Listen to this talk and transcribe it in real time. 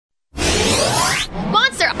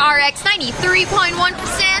RX 93.1%.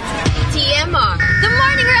 TMR. The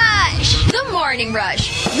Morning Rush. The Morning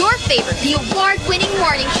Rush. Your favorite, the award-winning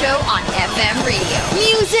morning show on FM radio.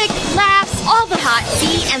 Music, laughs, all the hot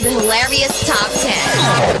tea, and the hilarious top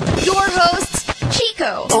 10. Your hosts,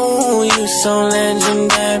 Chico. Oh, you so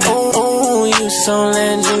legendary. Oh, you so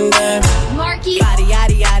legendary. Markki. Yada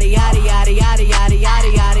yada yada yada yada yada yada yada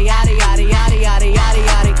yada yada yada yada yada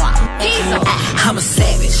yada yada. Hazel. I'm a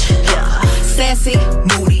savage. Yeah. Sassy,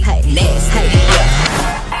 moody, nasty.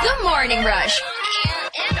 Yeah. The Morning Rush. Air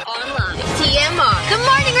and online. TMR. The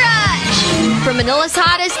Morning Rush. From Manila's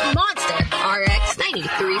hottest, Monster RX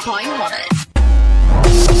 93.1.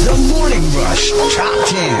 The Morning Rush Top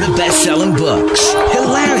 10. The best-selling books.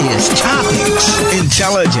 Hilarious topics.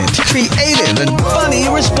 Intelligent, creative, and funny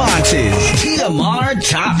responses. TMR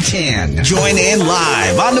Top 10. Join in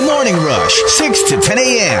live on The Morning Rush, 6 to 10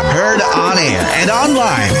 a.m. Heard on air and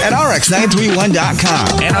online at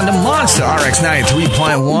rx931.com. And on the Monster RX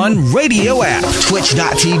 93.1 radio app.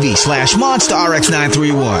 Twitch.tv/Monster RX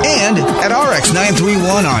 931. And at RX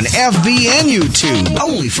 931 on FB and YouTube.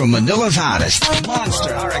 Only from Manila's hottest,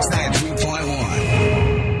 Monster RX 93.1.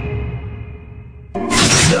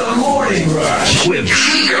 The Morning Rush with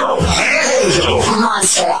Chico and Hazel.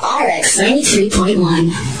 Monster RX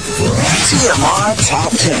 93.1. TMR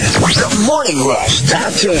Top 10. The Morning Rush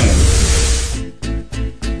Top 10.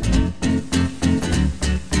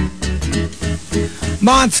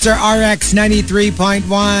 Monster RX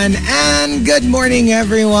 93.1. And good morning,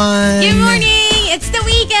 everyone. Good morning. It's the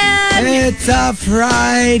weekend. It's a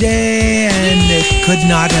Friday, and it could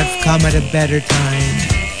not have come at a better time.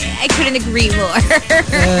 I couldn't agree more.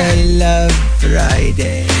 I love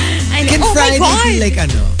Friday. I know. Can Friday be like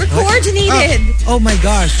ano? We're coordinated. Oh my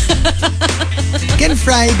gosh. Can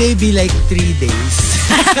Friday be like 3 days?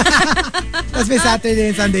 Tapos may Saturday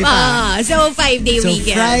and Sunday pa. So 5-day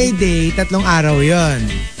weekend. So Friday, 3 araw yon.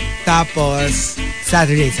 Tapos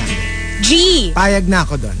Saturday, Sunday. G. Payag na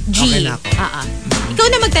ako doon. G. Okay na ako. Ikaw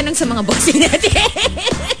na magtanong sa mga bossing natin.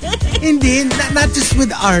 Hindi, not just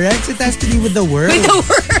with RX, it has to be with the world. With the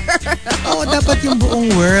world. Oo, dapat yung buong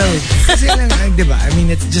world. Kasi lang, di ba? I mean,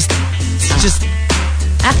 it's just...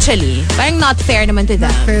 Actually, parang not fair naman to them.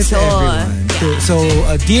 Not fair to everyone. Yeah. So,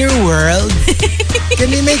 dear world, can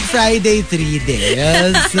we make Friday 3 days?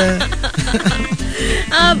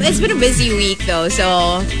 It's been a busy week though,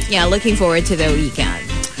 so yeah, looking forward to the weekend.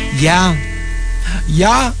 Yeah.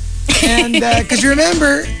 And because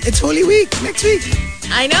remember, it's Holy Week next week.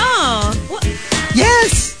 I know. What?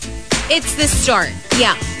 Yes. It's the start.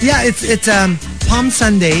 Yeah. Yeah, it's Palm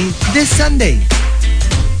Sunday this Sunday.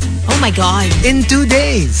 Oh my God. In 2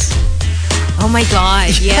 days. Oh my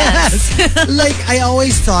God, yes. Like, I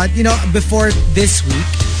always thought, before this week,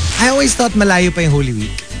 I always thought malayo pa yung Holy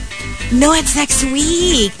Week. No, it's next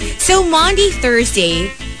week. So Monday,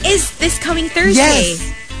 Thursday is this coming Thursday.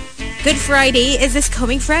 Yes. Good Friday is this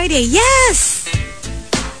coming Friday. Yes.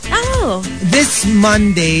 Oh. This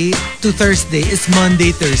Monday to Thursday is Monday,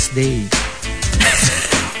 Thursday.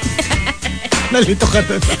 Nalito ka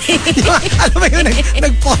doon. Alam mo yun,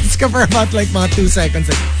 nag-pause ka for about like mga 2 seconds.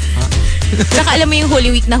 Like, huh? Saka alam mo yung Holy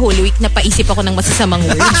Week na paisip ako ng masasamang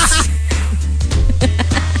words.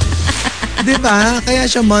 Diba? Kaya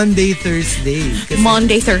siya Monday, Thursday. Kasi,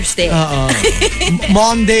 Monday, Thursday.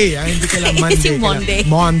 Monday. Hindi ka lang Monday. Monday.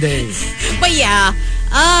 Monday. But yeah,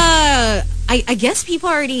 I guess people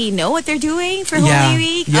already know what they're doing for Holy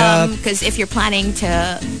Week. Because if you're planning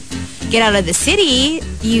to get out of the city,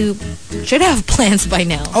 you should have plans by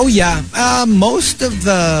now. Oh yeah. Most of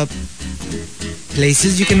the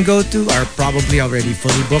places you can go to are probably already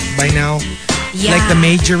fully booked by now. Yeah. Like the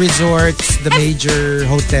major resorts, the major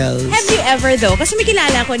hotels. Have you ever though? Kasi may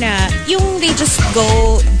kilala ko na yung they just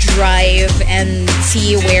go drive and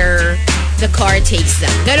see where the car takes them.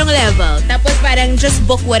 Ganong level. Tapos parang just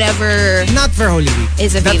book whatever. Not for Holy Week.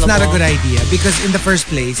 Is available. That's not a good idea because in the first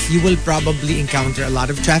place, you will probably encounter a lot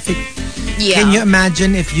of traffic. Yeah. Can you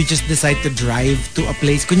imagine if you just decide to drive to a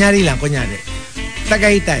place? Kunyari,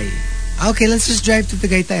 Tagaytay. Okay, let's just drive to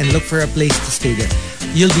Tagaytay and look for a place to stay there.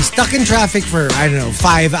 You'll be stuck in traffic for,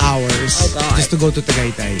 5 hours just to go to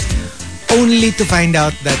Tagaytay. Only to find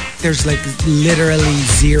out that there's like literally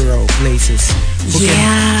 0 places.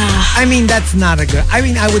 I mean, that's not a good... I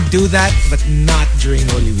mean, I would do that, but not during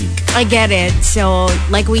Holy Week. I get it. So,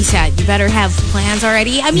 like we said, you better have plans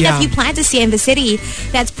already. I mean, if you plan to stay in the city,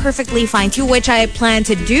 that's perfectly fine too, which I plan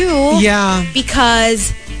to do. Yeah.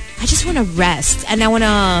 Because I just want to rest. And I want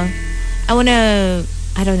to,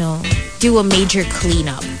 I don't know, do a major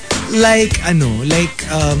cleanup. Like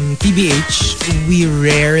TBH, we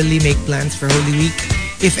rarely make plans for Holy Week.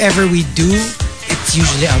 If ever we do, it's it's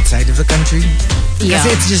usually outside of the country. Yeah. Because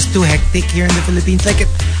it's just too hectic here in the Philippines.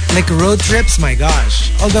 Like road trips, my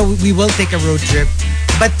gosh. Although we will take a road trip,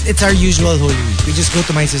 but it's our usual Holy Week. We just go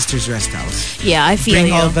to my sister's rest house. Yeah, I feel Bring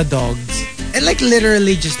you. all the dogs. And like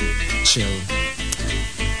literally just chill.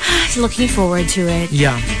 Looking forward to it.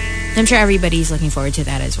 Yeah. I'm sure everybody's looking forward to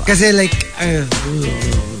that as well. Kasi like,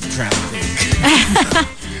 traffic.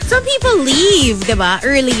 Some people leave, diba,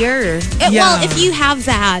 earlier. Well, if you have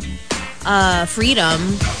that freedom,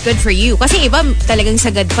 good for you. Kasi iba talagang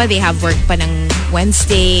sagad pa. They have work pa ng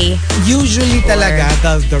Wednesday. Usually talaga,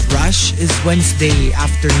 the rush is Wednesday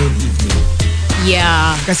afternoon, evening.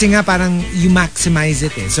 Yeah. Kasi nga parang you maximize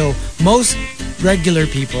it eh. So, most regular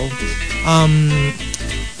people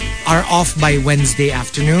are off by Wednesday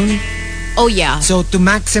afternoon. Oh yeah. So to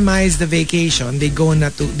maximize the vacation, they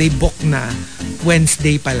book na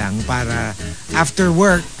Wednesday pa lang para after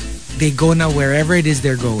work, they go na wherever it is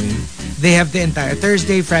they're going. They have the entire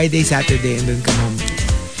Thursday, Friday, Saturday, and then come home.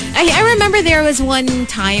 I remember there was one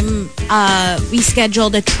time we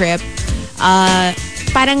scheduled a trip.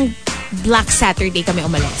 Parang Black Saturday kami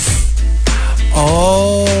umalis.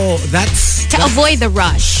 Oh, that's to avoid the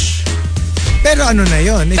rush. Pero ano na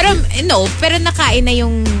yun? Pero nakain na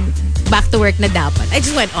yung back to work na dapat. I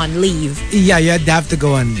just went on leave. Yeah, you'd have to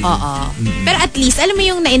go on leave. Pero at least, alam mo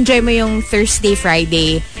yung na-enjoy mo yung Thursday,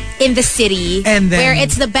 Friday in the city. And then, where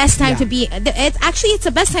it's the best time to be. It's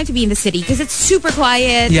the best time to be in the city because it's super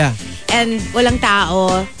quiet. Yeah. And walang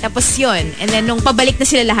tao. Tapos yun. And then nung pabalik na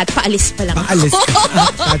sila lahat, paalis pa lang Paalis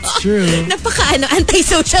That's true.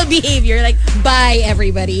 Antisocial behavior. Like, bye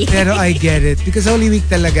everybody. Pero I get it. Because Holy Week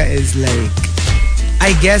talaga is like,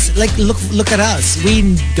 I guess, like, look at us.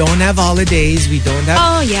 We don't have holidays. We don't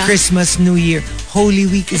have Christmas, New Year. Holy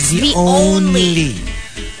Week is the only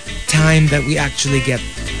time that we actually get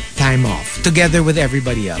time off together with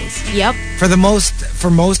everybody else. Yep. For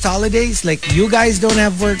most holidays, like, you guys don't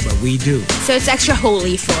have work, but we do. So it's extra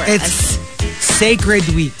holy for us. It's sacred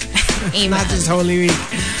week. Amen. Not just Holy Week.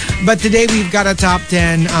 But today we've got a top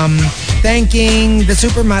 10 thanking the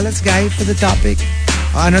Super Malas guy for the topic.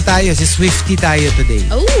 Ano tayo? Si Swifty tayo today.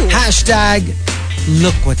 Ooh. Hashtag,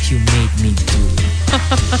 look what you made me do.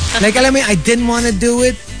 Like, alam mo, I didn't want to do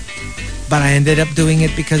it, but I ended up doing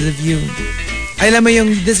it because of you. Alam mo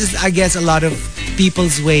yung, this is, I guess, a lot of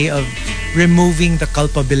people's way of removing the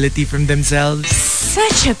culpability from themselves.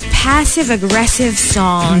 Such a passive-aggressive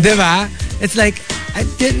song. Diba? It's like, I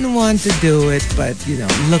didn't want to do it, but,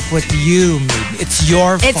 look what you made me. It's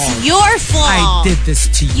your fault. It's your fault. I did this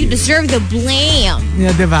to you. You deserve the blame.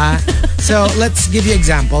 Yeah, diba? So, let's give you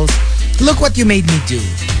examples. Look what you made me do.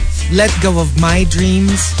 Let go of my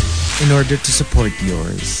dreams in order to support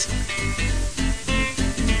yours.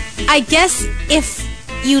 I guess if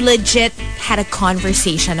you legit had a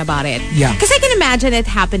conversation about it. Yeah. Because I can imagine it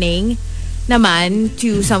happening naman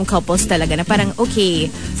to some couples talaga na parang, okay,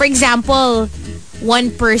 for example, one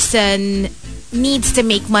person needs to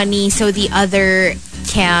make money so the other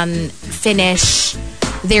can finish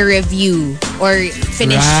their review or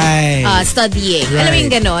finish studying. Right. Alam mo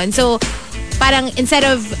yung ganon? So, parang instead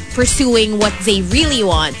of pursuing what they really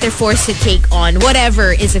want, they're forced to take on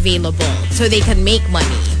whatever is available so they can make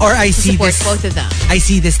money. Or I see support this, both of them. I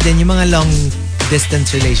see this din, yung mga long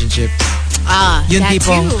distance relationships. Yun that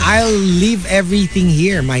tipong, too. I'll leave everything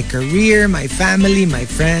here, my career, my family, my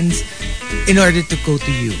friends, in order to go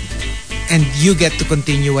to you. And you get to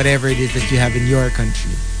continue whatever it is that you have in your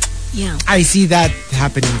country. Yeah. I see that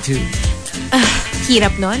happening too.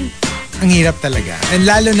 Hirap nun. Ang hirap talaga. And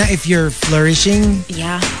lalo na if you're flourishing,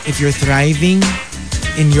 if you're thriving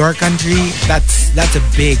in your country, that's a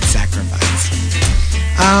big sacrifice.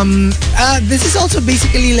 This is also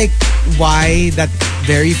basically like why that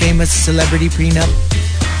very famous celebrity prenup,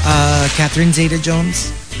 Catherine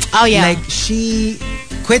Zeta-Jones. Oh yeah. Like she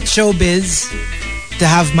quit showbiz to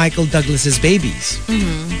have Michael Douglas's babies.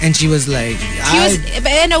 Mm-hmm. And she was like...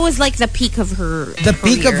 and it was like the peak of her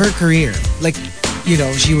peak of her career. Like,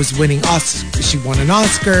 she was winning Oscar. She won an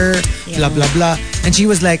Oscar, blah, blah, blah. And she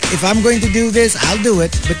was like, if I'm going to do this, I'll do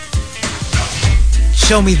it. But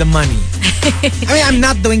show me the money. I mean, I'm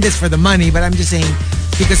not doing this for the money, but I'm just saying,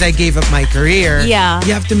 because I gave up my career, you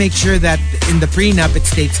have to make sure that in the prenup it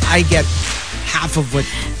states I get half of what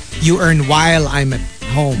you earn while I'm at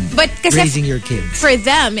home, but raising your kids. For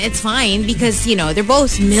them, it's fine because, they're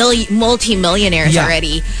both multi-millionaires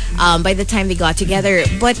already by the time they got together.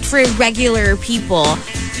 But for regular people,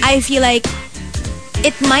 I feel like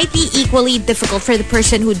it might be equally difficult for the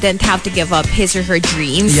person who didn't have to give up his or her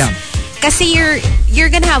dreams. Yeah. Kasi you're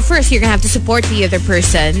gonna have to support the other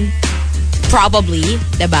person. Probably,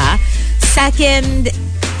 diba? Second,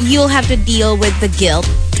 you'll have to deal with the guilt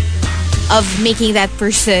of making that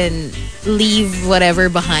person leave whatever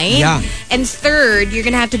behind. Yeah. And third, you're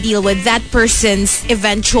gonna have to deal with that person's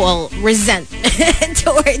eventual resentment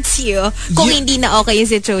towards you kung hindi na okay yung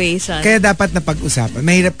situation. Kaya dapat na pag-usapan.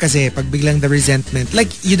 Mahirap kasi pag biglang the resentment.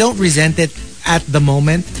 Like, you don't resent it at the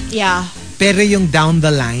moment. Yeah. Pero yung down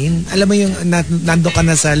the line, alam mo yung nando ka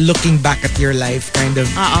na sa looking back at your life kind of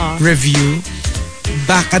review.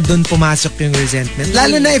 Baka dun pumasok yung resentment.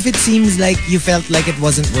 Lalo na if it seems like you felt like it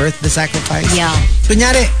wasn't worth the sacrifice. Yeah.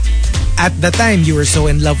 Kunyari, at the time, you were so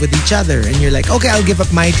in love with each other and you're like, okay, I'll give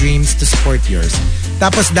up my dreams to support yours.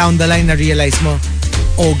 Tapos down the line, na-realize mo,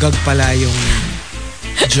 ogag pala yung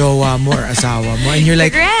jowa mo or asawa mo. And you're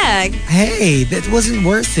like, correct. Hey, that wasn't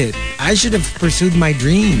worth it. I should have pursued my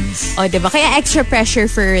dreams. O, diba? Kaya extra pressure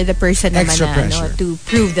for the person Extra naman pressure. no, to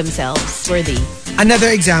prove themselves worthy.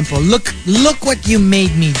 Another example. Look what you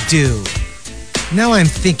made me do. Now I'm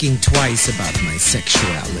thinking twice about my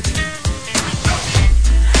sexuality.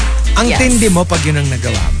 Ang tindi mo pag yun ang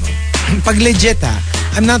nagawa mo. Pag legit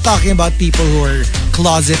I'm not talking about people who are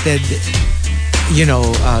closeted,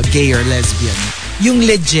 gay or lesbian. Yung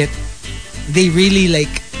legit, they really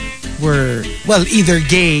were, well, either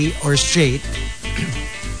gay or straight.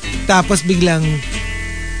 Tapos biglang,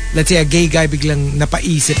 let's say a gay guy biglang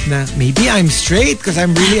napaisip na, maybe I'm straight because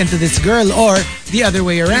I'm really into this girl. Or the other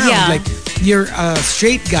way around. Yeah. Like, you're a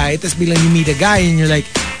straight guy, tapos biglang you meet a guy and you're like,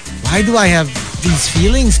 why do I have these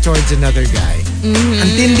feelings towards another guy?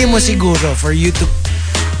 Ang tindi mo siguro for you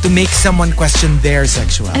to make someone question their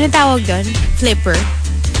sexuality. Ano tawag doon? Flipper.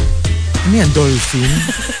 Ano yan, dolphin?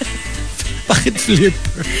 Bakit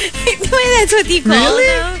flipper? That's what you call Really?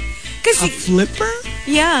 them. A flipper?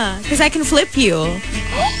 Yeah, because I can flip you.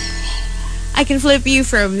 I can flip you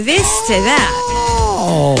from this to that.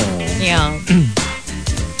 Oh. Yeah.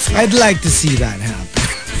 I'd like to see that happen.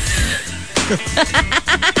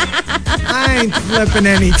 I ain't flipping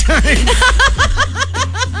anytime.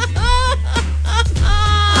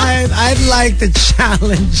 I'd like to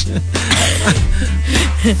challenge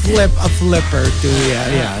flip a flipper to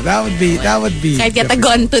that would be I'd get a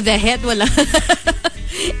gun to the head. Wala.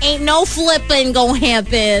 Ain't no flipping gonna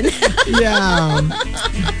happen. Yeah.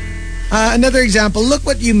 Another example. Look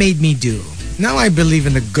what you made me do. Now I believe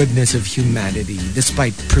in the goodness of humanity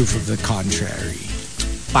despite proof of the contrary.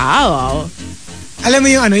 Wow. Alam mo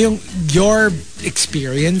yung your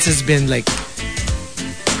experience has been like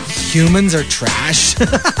humans are trash.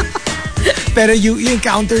 Pero you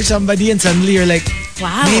encounter somebody and suddenly you're like,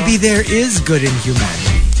 wow, maybe there is good in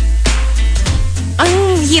humanity.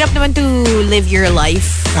 Ang hirap naman to live your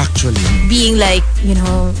life Actually. being like,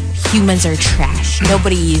 humans are trash.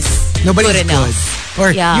 Nobody's good enough.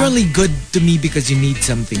 Or you're only good to me because you need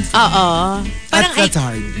something from me. That's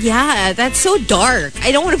hard. Yeah, that's so dark.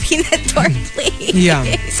 I don't want to be in that dark place. Yeah.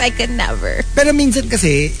 I could never. Pero minsan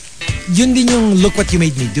kasi, yun din yung look what you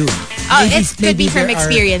made me do. It could be from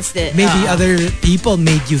experience. Maybe other people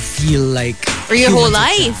made you feel like... Or your whole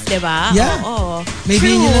life, diba? Yeah. Oh,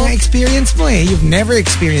 maybe true. yun ang experience mo eh. You've never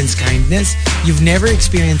experienced kindness. You've never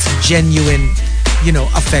experienced genuine,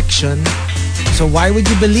 affection. So why would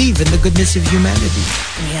you believe in the goodness of humanity?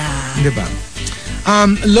 Yeah. Diba?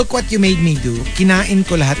 Look what you made me do. Kinain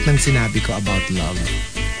ko lahat ng sinabi ko about love.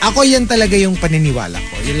 Ako yan talaga yung paniniwala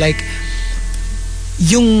ko. You're like,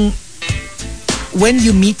 when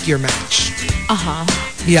you meet your match.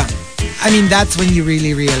 Yeah. I mean, that's when you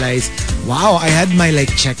really realize, wow, I had my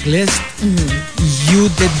checklist. You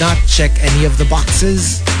did not check any of the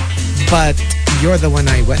boxes, but you're the one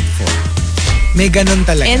I went for. May ganun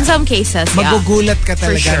talaga. In some cases, Magugulat ka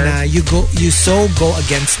talaga sure. na you so go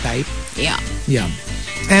against type. Yeah. Yeah.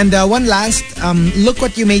 And one last, look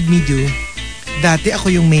what you made me do. Dati ako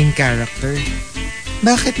yung main character.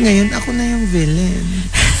 Bakit ngayon ako na yung villain?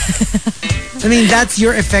 I mean, that's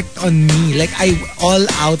your effect on me. Like, I all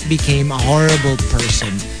out became a horrible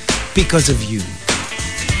person because of you.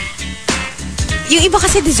 Yung iba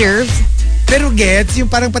kasi deserve. Pero gets, yung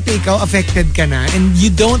parang pati ikaw affected ka na and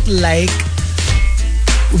you don't like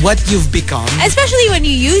what you've become. Especially when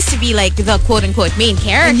you used to be like the quote-unquote main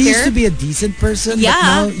character. And you used to be a decent person, yeah. But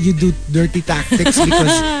now you do dirty tactics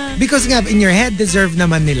because nga, in your head, deserve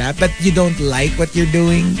naman nila, but you don't like what you're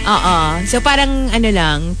doing. So parang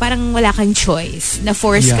parang wala kang choice.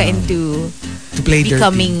 Na-force ka into to play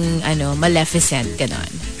becoming dirty. Maleficent, ganon.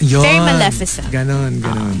 Yon, very Maleficent. Ganon.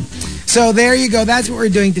 So there you go. That's what we're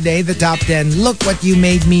doing today. The top 10. Look what you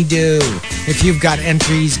made me do. If you've got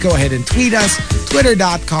entries, go ahead and tweet us.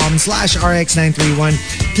 Twitter.com/RX931.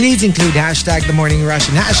 Please include hashtag The Morning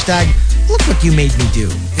Rush and hashtag Look What You Made Me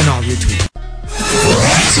Do in all your tweets.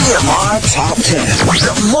 TMR Top 10.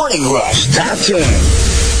 The Morning Rush Top 10.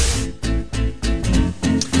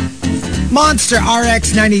 Monster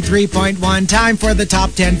RX 93.1. Time for the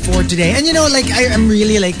top 10 for today. And you know, like, I'm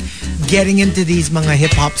really like getting into these mga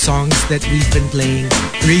hip-hop songs that we've been playing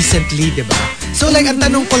recently, diba? So like, ang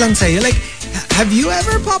tanong ko lang sa'yo, like, have you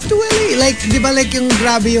ever popped a willy? Like, diba like yung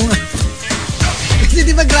grabe yung... Kasi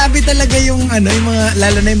diba grabe talaga yung ano, yung mga,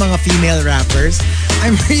 lalo na yung mga female rappers.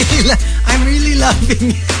 I'm really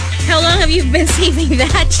loving it. How long have you been saving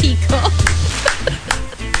that, Chico?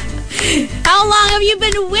 How long have you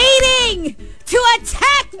been waiting to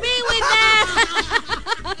attack me with that?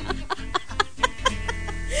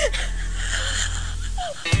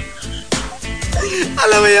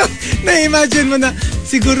 Alam mo yun, na-imagine mo na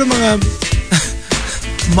siguro mga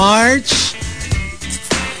March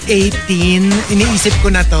 18, iniisip ko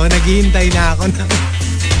na to, naghihintay na ako ng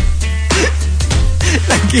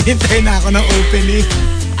ng opening.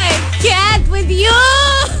 I can't with you!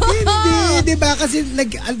 Hindi, diba? Kasi,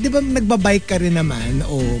 like, diba nagbabike ka rin naman?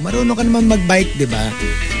 O, marunong ka naman magbike, diba?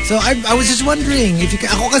 So, I was just wondering, if you can,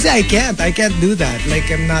 ako kasi I can't do that. Like,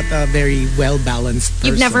 I'm not a very well-balanced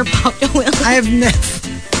person. You've never popped a wheel? I have never.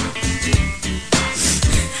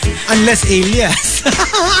 Unless alias.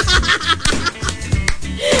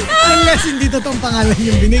 Unless hindi totoong pangalan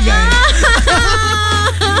yung binigay.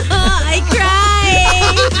 I cry!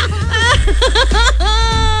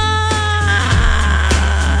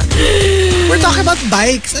 We're talking about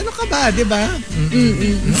bikes. Ano ka ba, di ba?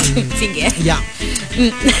 Sige. Yeah.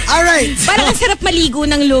 Alright. Parang ang sarap maligo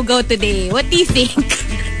ng lugaw today. What do you think?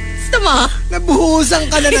 Gusto mo?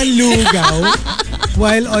 Nabuhusan ka na ng lugaw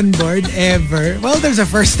while on board ever. Well, there's a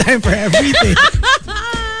first time for everything.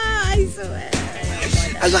 I swear.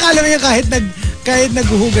 At saka alam mo yun, kahit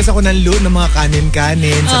naghuhugas ako ng mga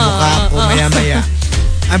kanin-kanin sa mukha ko, maya-maya,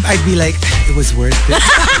 I'd be like, it was worth it.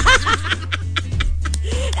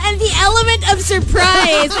 And the element of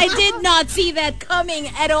surprise, I did not see that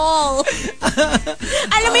coming at all.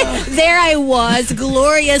 Alam mo, there I was,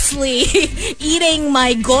 gloriously eating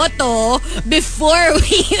my goto before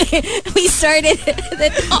we started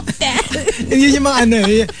the top 10. Yun yung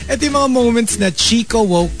mga ito yung mga moments na Chico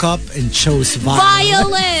woke up and chose violence.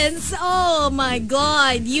 Violence! Oh my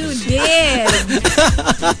God, you did.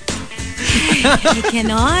 I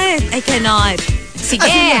cannot. Sige,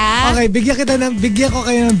 Okay, bigyan ko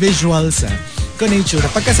kayo ng visuals, kung ano yung tsura.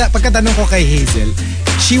 Pagkatanong ko kay Hazel,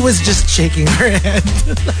 she was just shaking her head.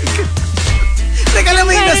 like alam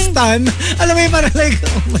mo yung na-stun? Alam mo yung parang like,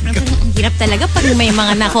 oh my God. Ang hirap talaga pag may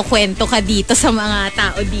mga nakukwento ka dito sa mga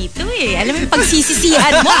tao dito eh. Alam mo yung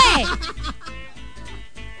pagsisisihan mo eh.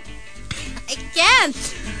 I can't.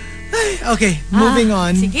 Okay, moving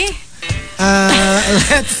on. Sige.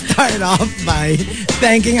 Let's start off by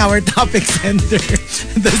thanking our topic sender,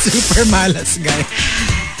 the super malas guy.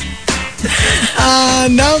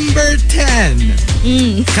 Number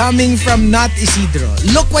 10. Coming from Not Isidro.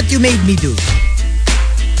 Look what you made me do.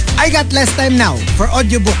 I got less time now for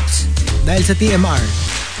audiobooks dahil sa TMR.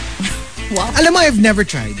 Wow. Alam mo, I've never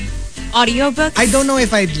tried. Audiobooks? I don't know if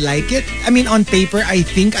I'd like it. I mean, on paper, I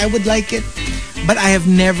think I would like it. But I have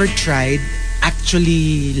never tried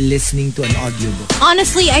actually listening to an audiobook.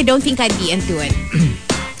 Honestly, I don't think I'd be into it.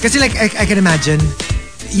 Kasi like, I can imagine,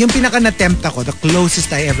 yung pinaka na-tempt ako, the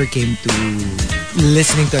closest I ever came to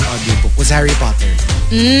listening to an audiobook was Harry Potter.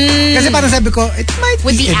 Kasi parang sabi ko, it might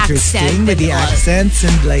with be the interesting accent with the accents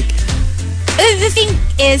and like... The thing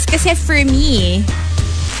is, kasi for me,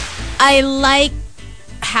 I like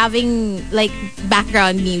having like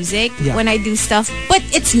background music when I do stuff, but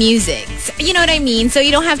it's music. You know what I mean? So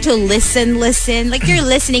you don't have to listen. Like you're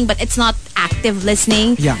listening, but it's not active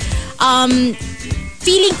listening. Yeah.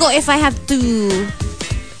 Feeling ko if I have to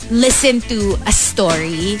listen to a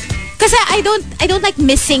story, kasi I don't like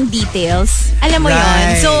missing details. Alam mo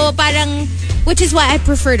yon. So parang, which is why I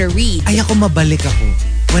prefer to read. Ay, ako mabalik ako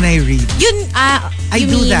when I read. Yun, I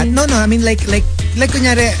do that. No, I mean like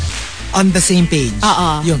kunyari, on the same page.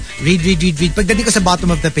 Yung read. Pagdating ko sa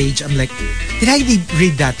bottom of the page, I'm like, did I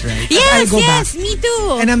read that right? Yes, back, me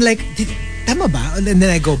too. and I'm like, tama ba? And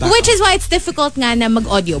then I go back. Which is why it's difficult nga na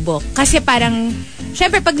mag-audiobook. Kasi parang,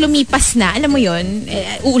 syempre pag lumipas na, alam mo yun,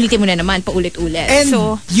 uulitin mo na naman, paulit-ulit. And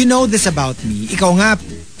so, you know this about me. Ikaw nga,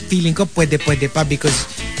 feeling ko pwede pa because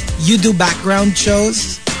you do background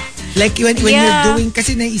shows. Like when you're doing,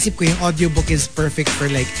 kasi naisip ko yung audiobook is perfect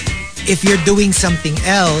for like, if you're doing something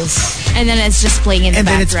else, and then it's just playing in the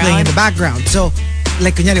background. And then it's playing in the background. So,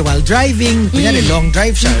 like kunyari while driving, kunyari long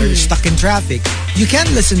drive siya, or stuck in traffic, you can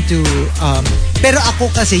listen to, pero ako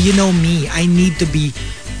kasi, you know me, I need to be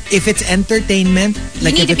if it's entertainment,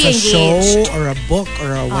 like if it's a show or a book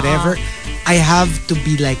or a whatever, I have to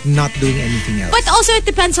be like not doing anything else. But also it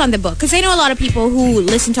depends on the book. Because I know a lot of people who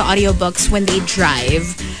listen to audiobooks when they drive.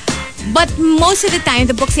 But most of the time,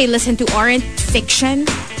 the books they listen to aren't fiction.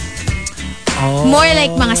 More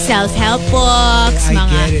like mga self-help books. I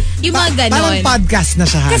get it. Yung mga ganon. Parang podcast na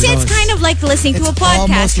siya halos. Kasi it's kind of like listening to a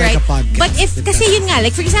podcast, right? Like a podcast. But if, kasi yun nga,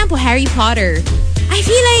 like for example, Harry Potter, I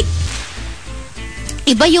feel like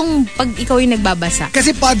iba yung pag ikaw yung nagbabasa.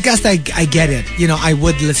 Kasi podcast, I get it. You know, I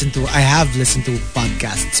have listened to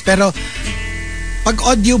podcasts. Pero pag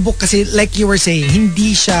audiobook kasi, like you were saying,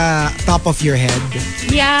 hindi siya top of your head.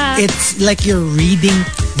 Yeah. It's like you're reading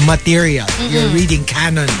material. You're reading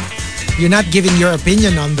canon. You're not giving your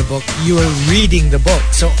opinion on the book. You're reading the book.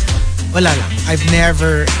 So, wala lang. I've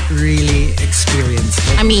never really experienced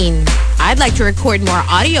it. I mean, I'd like to record more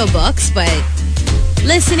audiobooks, but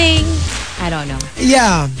listening, I don't know.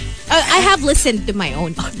 Yeah. I have listened to my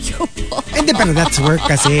own audiobook. Hindi, pero that's work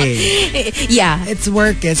kasi. Yeah. It's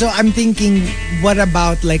work eh. So, I'm thinking, what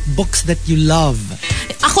about like books that you love?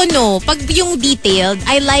 Ako no, pag yung detailed,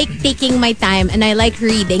 I like taking my time and I like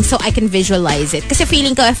reading so I can visualize it. Kasi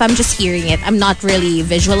feeling ko if I'm just hearing it, I'm not really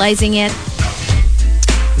visualizing it.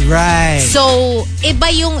 Right. So,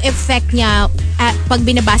 iba yung effect niya pag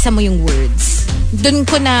binabasa mo yung words. Dun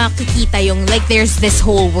ko nakikita yung like there's this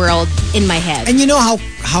whole world in my head. And you know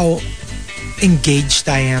how engaged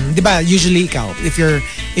I am. Diba, usually ikaw, if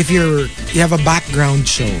you have a background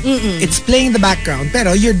show, it's playing the background,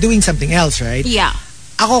 pero you're doing something else, right? Yeah.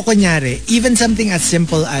 Ako, kunyari, even something as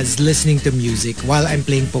simple as listening to music while I'm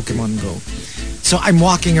playing Pokemon Go. So I'm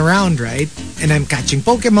walking around, right? And I'm catching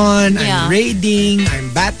Pokemon, I'm raiding,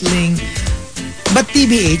 I'm battling. But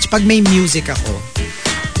TBH, pag may music ako,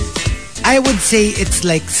 I would say it's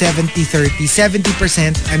like 70-30.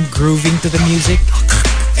 70% I'm grooving to the music.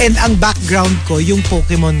 And ang background ko, yung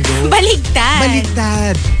Pokemon Go.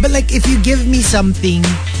 Baligtad. But like, if you give me something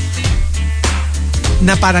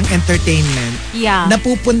na parang entertainment,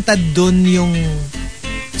 napupunta dun yung...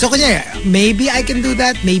 So, kunyari, maybe I can do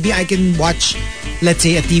that. Maybe I can watch, let's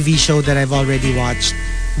say, a TV show that I've already watched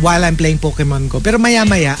while I'm playing Pokemon Go. Pero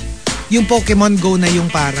maya-maya, yung Pokemon Go na yung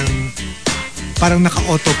parang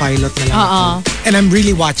naka-autopilot na lang ako. And I'm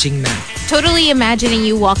really watching na. Totally imagining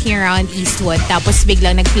you walking around Eastwood tapos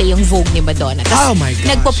biglang nag-play yung Vogue ni Madonna. Oh my gosh.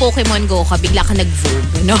 Nagpo-Pokemon Go ka, bigla ka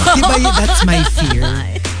nag-Vogue. No? Diba that's my fear?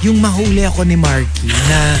 Yung mahuli ako ni Markki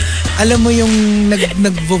na alam mo yung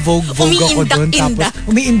nag-Vogue ako doon. Tapos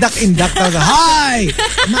umiindak-indak. Tapos, hi!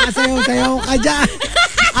 Masayaw-sayaw ka dyan!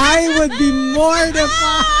 I would be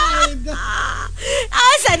mortified!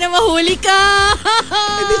 Sana mahuli ka!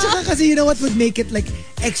 Hindi, tsaka kasi you know what would make it like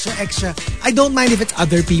extra. I don't mind if it's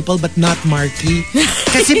other people but not Markki.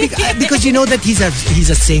 Kasi because you know that he's a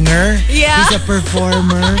singer. Yeah. He's a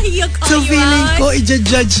performer. So feeling ko,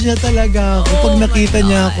 i-judge niya talaga ako pag nakita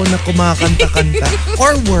niya ako na kumakanta-kanta.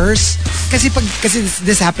 Or worse, kasi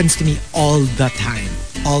this happens to me all the time.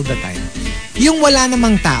 All the time. Yung wala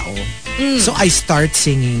namang tao, so I start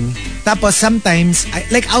singing. Tapos sometimes,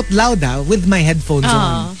 like out loud with my headphones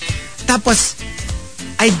on. Tapos,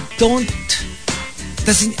 I don't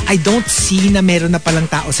see na meron na palang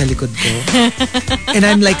tao sa likod ko. And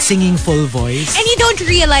I'm like singing full voice. And you don't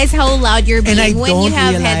realize how loud you're being when you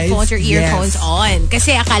have headphones or earphones on.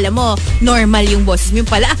 Kasi akala mo, normal yung boses mo. Yung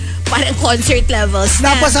pala, parang concert levels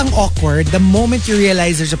na. Tapos ang awkward, the moment you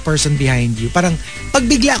realize there's a person behind you, parang pag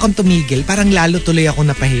bigla akong tumigil, parang lalo tuloy ako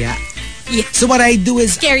napahiya. Yeah. So what I do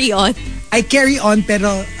is... Carry on. I carry on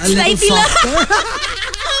pero a slightly little softer.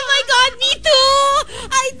 Oh my God, me too!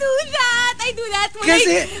 I do that.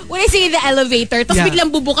 When I say in the elevator, tapos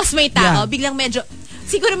biglang bubukas may tao, biglang medyo,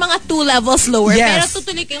 siguro mga 2 levels lower, pero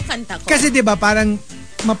tutuloy ko yung kanta ko. Kasi diba, parang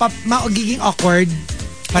magiging awkward.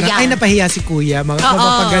 Parang, ay, napahiya si kuya.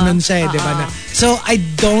 Mapapaganon siya diba na. So, I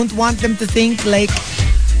don't want them to think like,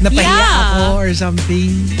 napahiya ako or something.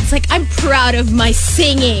 It's like, I'm proud of my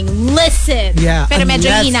singing. Listen. Yeah. Pero medyo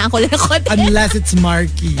hinaan ko lang ako. Unless it's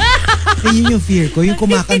Markki. Yun yung fear ko. Yung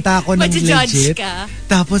kumakanta ako ng legit. Ka.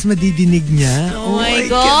 Tapos madidinig niya. Oh my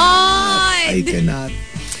God. I cannot.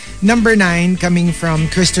 Number 9, coming from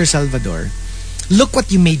Christopher Salvador. Look what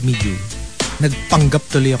you made me do. Nagpanggap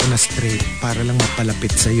tuloy ako na straight para lang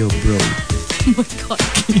mapalapit sa'yo, bro. Oh my God.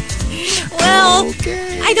 Well,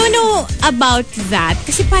 okay. I don't know about that.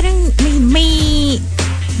 Kasi parang may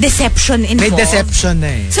deception involved. May deception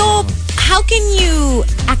na eh. So, how can you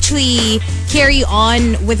actually carry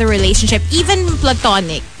on with a relationship, even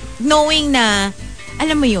platonic, knowing na,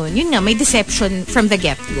 alam mo yun nga, may deception from the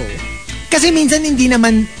get-go? Kasi minsan hindi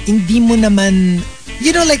mo naman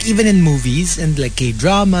You know, like even in movies and like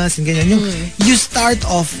K-dramas and ganyan, you start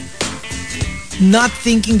off not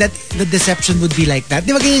thinking that the deception would be like that.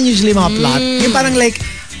 Di ba ganyan usually mga plot? Yung parang like,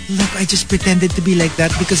 look, I just pretended to be like that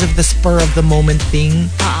because of the spur of the moment thing.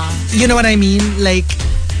 You know what I mean? Like,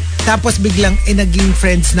 tapos biglang naging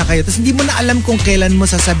friends na kayo. Tapos hindi mo na alam kung kailan mo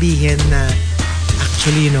sasabihin na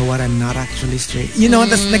actually, you know what, I'm not actually straight. You know,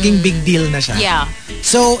 that's naging big deal na siya. Yeah.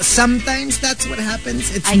 So, sometimes that's what happens.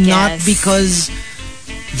 It's I not guess. because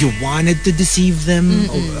you wanted to deceive them.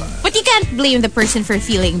 But you can't blame the person for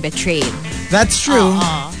feeling betrayed. That's true.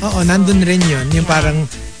 Oo, nandun rin yun. Yung parang,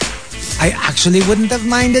 I actually wouldn't have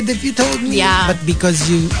minded if you told me. Yeah. But because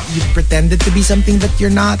you pretended to be something that you're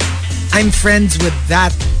not, I'm friends with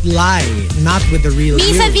that lie, not with the real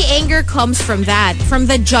you. Minsan the anger comes from that, from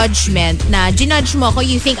the judgment na ginudge mo ako,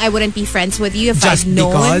 you think I wouldn't be friends with you if Just I'd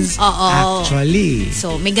known. because? Actually.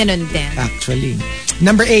 So, may ganun din. Actually.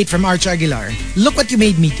 Number 8 from Arch Aguilar. Look what you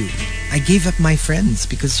made me do. I gave up my friends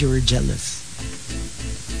because you were jealous.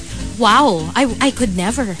 Wow, I could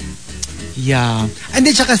never. Yeah. And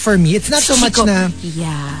then tsaka for me, it's not so much Chico, na...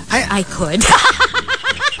 Yeah, I could.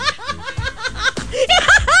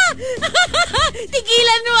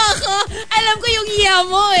 Tigilan mo ako. Alam ko yung iya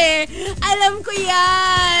mo eh. Alam ko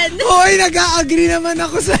yan. Hoy, nag-a-agree naman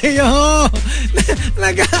ako sa'yo.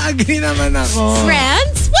 Nag-a-agree naman ako.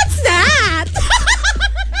 Friends? What's that?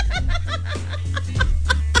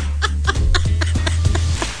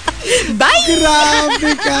 Bye!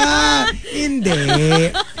 Grabe ka!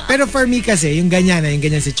 Hindi. Pero for me kasi, yung ganyan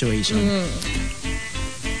situation.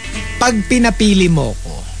 Pag pinapili mo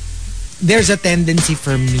ko, there's a tendency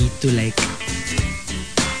for me to like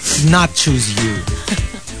not choose you.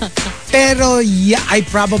 Pero yeah, I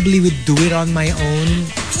probably would do it on my own.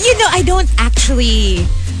 You know, I don't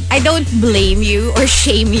blame you or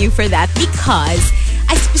shame you for that because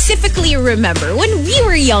I specifically remember when we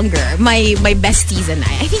were younger, my besties and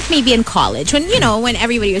I think maybe in college, when, you know, when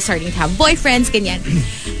everybody was starting to have boyfriends, ganyan.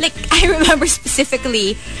 Like, I remember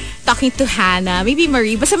specifically talking to Hannah, maybe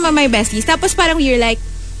Marie, basta my besties. Tapos parang you're like,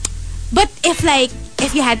 but if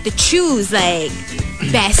you had to choose, like,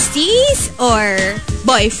 besties or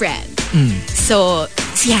boyfriend. So,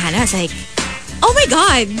 si Hannah was like, oh my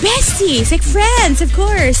God, besties, like friends, of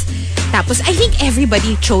course. Tapos, I think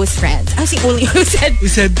everybody chose friends. I was the only one who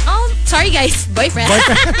said, oh, sorry guys, boyfriend.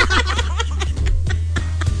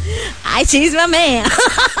 I choose my man.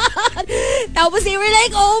 Tapos they were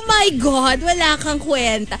like, oh my God, wala kang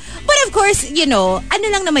kwenta. But of course, you know, ano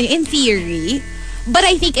lang naman yun, in theory. But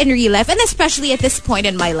I think in real life, and especially at this point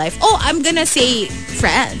in my life, I'm gonna say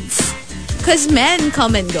friends. Because men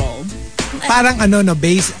come and go. Parang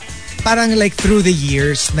parang like through the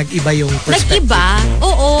years, nag-iba yung perspective mo.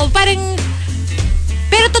 Oo, parang,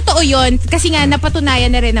 pero totoo yun. Kasi nga,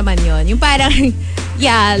 napatunayan na rin naman yun. Yung parang,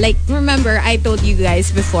 yeah, like, remember, I told you guys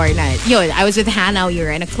before na, yun, I was with Hannah, we were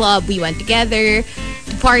in a club, we went together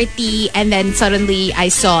to party, and then suddenly, I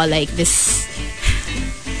saw like this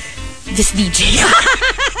DJ.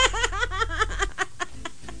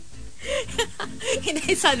 And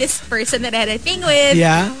I saw this person that I had a thing with.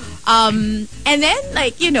 Yeah. And then,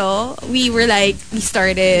 like, you know, we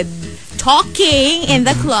started talking in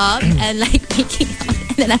the club and like making out.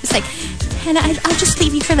 And then I was like, Hannah, I'll just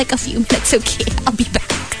leave you for like a few minutes, okay? I'll be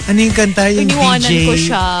back. Ano yung kanta? Yung Iniwanan ko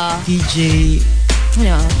siya. DJ. You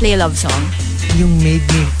know, play a love song. Yung made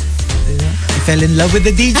me, I fell in love with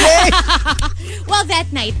the DJ. Well,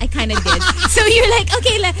 that night, I kind of did. So you're like,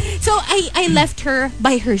 okay. So I left her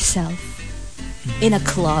by herself in a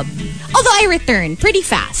club. Although I returned pretty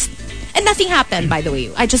fast. And nothing happened, by the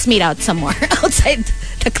way. I just made out somewhere outside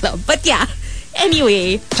the club. But yeah,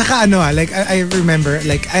 anyway. Tsaka like, I remember,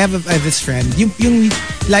 like, I have this friend. Yung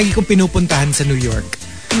lagi kong pinupuntahan sa New York.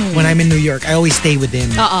 When I'm in New York, I always stay with him.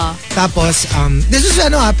 Tapos, this is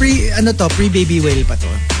pre-baby whale pa to.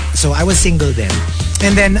 So I was single then.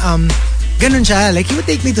 And then, ganun siya. Like, he would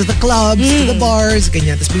take me to the clubs, to the bars,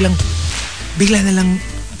 ganyan. Tapos bigla na lang,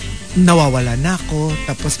 nawawala na ako.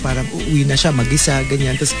 Tapos parang uuwi na siya, mag-isa,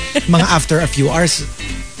 ganyan. Tapos mga after a few hours,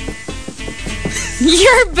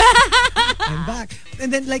 you're back! I'm back.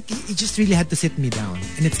 And then like, he just really had to sit me down.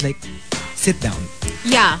 And it's like, sit down.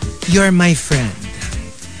 Yeah. You're my friend.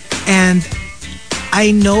 And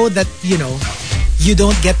I know that, you know, you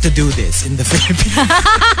don't get to do this in the Philippines.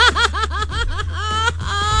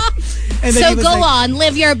 So go on,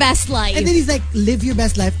 live your best life. And then he's like, live your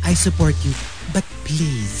best life. I support you. But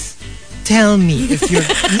please, tell me if you're...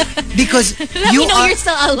 because you know you're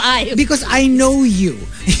still alive. Because I know you.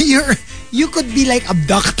 You could be like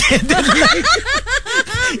abducted and like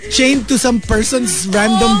chained to some person's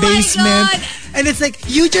random basement. And it's like,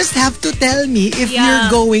 you just have to tell me if you're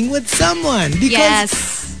going with someone. Because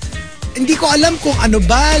hindi ko alam kung ano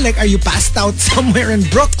ba. Like, are you passed out somewhere in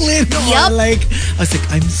Brooklyn? Or like, I was like,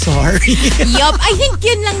 I'm sorry. I think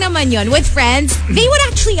yun lang naman yun. With friends, they would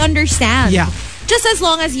actually understand. Yeah. Just as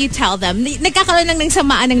long as you tell them. Nagkakaroon lang ng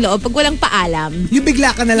samaan ng loob pag walang paalam. Yung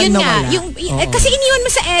bigla ka na lang nawala. Kasi iniwan mo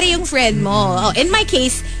sa ere yung friend mo. In my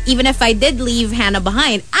case, even if I did leave Hannah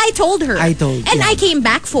behind, I told her. And I came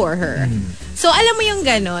back for her. So alam mo yung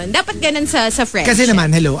ganon. Dapat ganon sa friendship. Kasi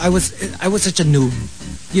naman, hello, I was such a noob.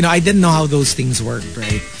 You know, I didn't know how those things worked,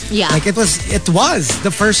 right? Yeah. Like it was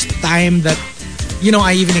the first time that, you know,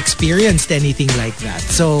 I even experienced anything like that.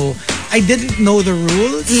 So I didn't know the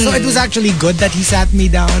rules. So it was actually good that he sat me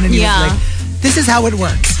down and he was like, this is how it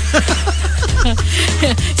works.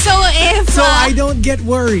 So I don't get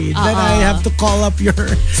worried that I have to call up your...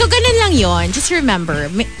 So ganun lang yon. Just remember,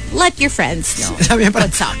 let your friends know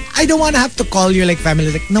what's up. I don't want to have to call your like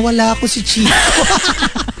family like, nawala ako si Chico.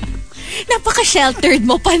 Napaka-sheltered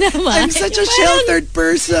mo pa naman. I'm such a sheltered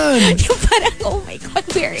person. Yung parang, oh my God,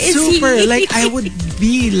 where is he? Super. Like, I would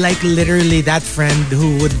be like literally that friend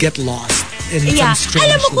who would get lost in some strange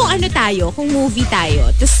Alam mo kung ano tayo, kung movie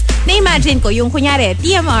tayo. Tapos, na-imagine ko, yung kunyari,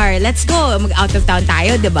 TMR, let's go, mag-out of town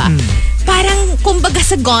tayo, diba? Parang, kumbaga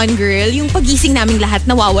sa Gone Girl, yung pagising naming lahat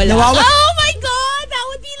nawawala. Oh my God! That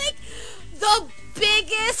would be like the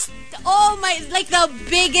biggest... the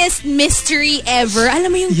biggest mystery ever.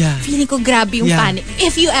 Alam mo yung feeling ko grabe yung panic.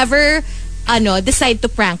 If you ever decide to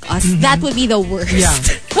prank us, that would be the worst. Yeah.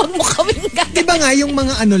 Huwag mo kaming gagawin. Diba nga, yung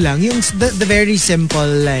mga ano lang, yung the very simple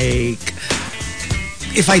like,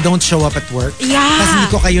 if I don't show up at work, tas hindi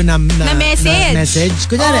ko kayo na message.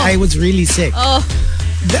 Kunyari, I was really sick.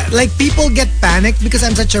 Like, people get panicked because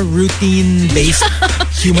I'm such a routine-based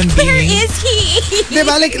human being. Where is he?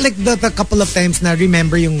 Diba? Like the couple of times na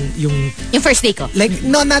remember yung first day ko. Like,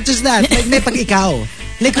 no, not just that. Like, may pag ikaw.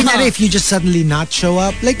 Like, kunyari, if you just suddenly not show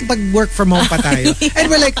up, like, pag work from home pa tayo. And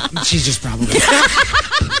we're like, she's just probably...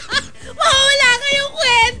 Mawala kayong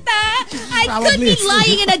kwenta. I could be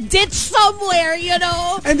lying in a ditch somewhere, you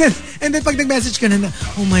know? And then pag nag-message ka na,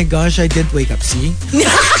 oh my gosh, I didn't wake up, see?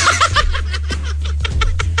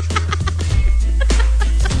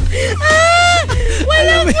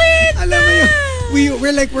 Alam mo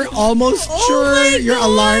yung, we're almost sure your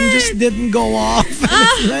alarm just didn't go off.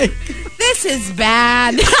 It's like, this is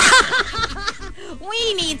bad.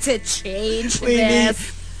 We need to change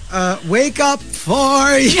this. Wake up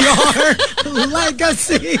for your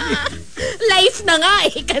legacy. Life na nga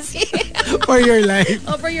kasi. For your life.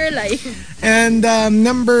 For your life. And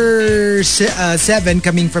number 7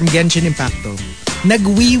 coming from Genshin Impacto.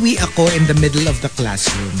 Nagwiwi ako in the middle of the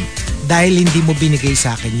classroom dahil hindi mo binigay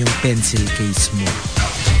sa akin yung pencil case mo.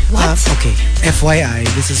 What? Okay, FYI,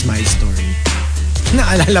 this is my story.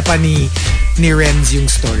 Naalala pa ni Renz yung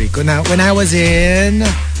story ko. Na when I was in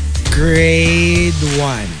grade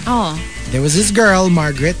 1, there was this girl,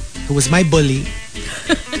 Margaret, who was my bully.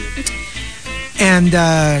 And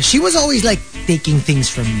she was always like taking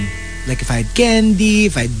things from me. Like if I had candy,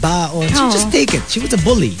 if I had baon, she would just take it. She was a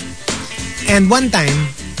bully. And one time,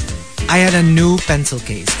 I had a new pencil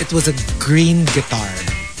case. It was a green guitar.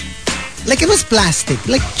 Like it was plastic,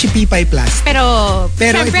 like chipipay plastic. Pero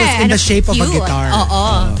it was in the shape of a guitar.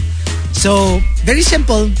 So, very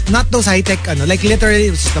simple. Not those high-tech, like literally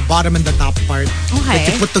it was just the bottom and the top part that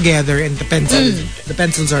you put together and the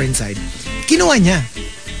pencils are inside. Kinuha niya.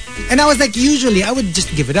 And I was like, usually I would just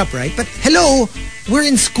give it up, right? But hello, we're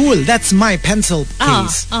in school. That's my pencil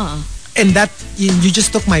case. And that, you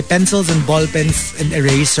just took my pencils and ball pens and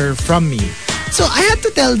eraser from me. So I had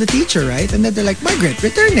to tell the teacher, right? And then they're like, Margaret,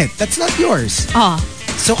 return it. That's not yours.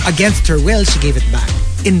 So against her will, she gave it back.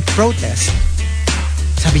 In protest,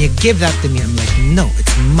 sabi niya, give that to me. I'm like, no,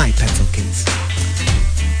 it's my pencil case.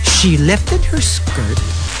 She lifted her skirt,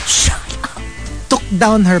 took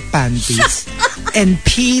down her panties, and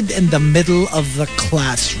peed in the middle of the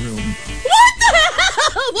classroom.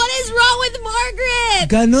 What is wrong with Margaret?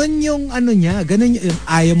 Ganon yung niya. Ganon yung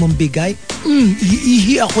ayaw mong bigay.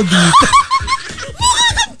 Iihi ako dito. Mukha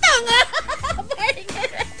kang tanga.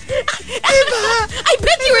 Diba? I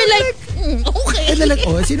bet you were like, okay. And like,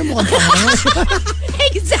 sino mukhang tanga?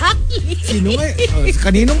 Exactly. Sino nga?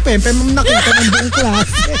 Kaninong pempe mo nakita ng buong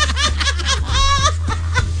klase?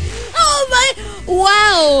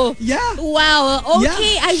 Wow. Yeah. Wow.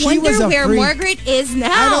 Okay, yeah. I wonder where Margaret is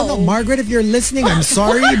now. I don't know. Margaret, if you're listening, I'm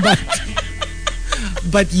sorry,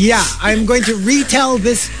 but yeah, I'm going to retell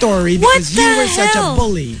this story because you were such a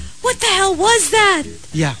bully. What the hell was that?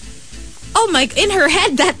 Yeah. Oh my, in her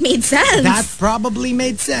head, that made sense. That probably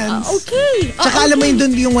made sense. Okay. Tsaka alam mo yun,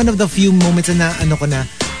 dun yung one of the few moments na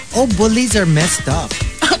bullies are messed up.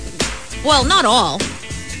 Well, not all.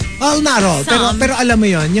 Well, not all. Pero alam mo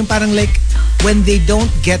yun, yung parang like, when they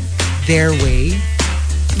don't get their way,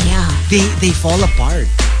 they fall apart.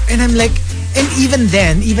 And I'm like, and even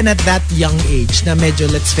then, even at that young age, na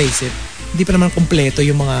medyo, let's face it, hindi pa naman kumpleto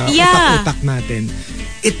yung mga utak-utak natin.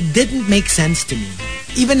 It didn't make sense to me.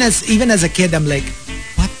 Even as a kid, I'm like,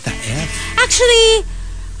 what the F? Actually,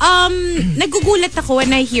 nagugulat ako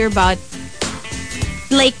when I hear about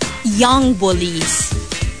like young bullies.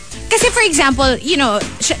 Kasi for example, you know,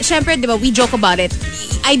 syempre, di ba, we joke about it.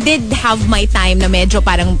 I did have my time na medyo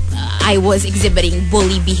parang I was exhibiting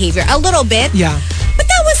bully behavior a little bit. Yeah. But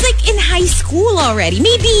that was like in high school already.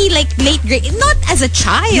 Maybe like late grade. Not as a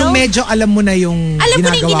child. Yung medyo alam mo na yung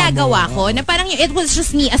ginagawa ko. Na parang it was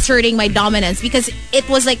just me asserting my dominance because it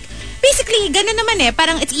was like, basically, ganun naman eh.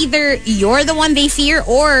 Parang it's either you're the one they fear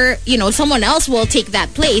or, you know, someone else will take that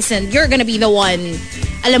place and you're gonna be the one,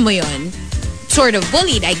 alam mo yun, sort of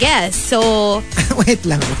bullied, I guess. So... Wait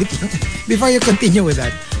lang. Before you continue with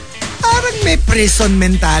that, parang may prison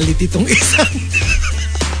mentality tong isang...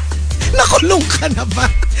 Nakulong ka na ba?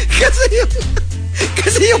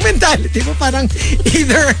 Kasi yung mentality mo parang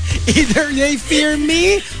either they fear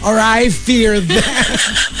me or I fear them.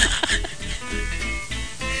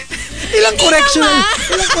 Ilang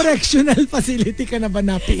correctional facility ka na ba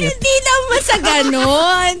napiit? Hindi naman sa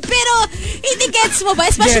ganon. Pero, hindi gets mo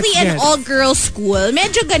ba? Especially in all-girls school.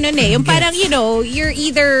 Medyo ganon eh. Yung parang, you know, you're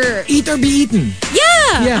either... Eat or be eaten.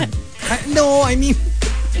 Yeah. No, I mean...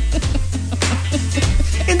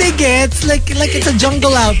 And they get like it's a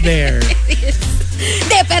jungle out there.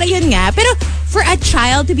 Hindi, pero yun nga. Pero for a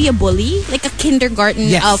child to be a bully, like a kindergarten,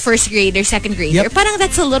 first grader, second grader, parang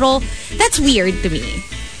that's weird to me.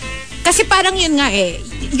 Kasi parang yun nga eh,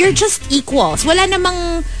 you're just equals. Wala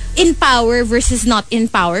namang in power versus not in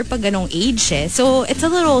power pag ganong age eh. So, it's a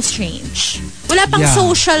little strange. Wala pang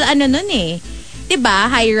social nun eh. Diba?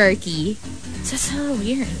 Hierarchy. So,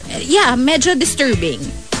 weird. Yeah, medyo disturbing.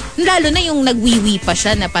 Lalo na yung nagwiwi pa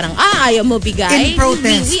siya na parang, ayaw mo bigay. In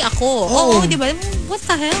protest. Wiwi ako. Oo, di ba? What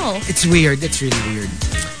the hell? It's weird. It's really weird.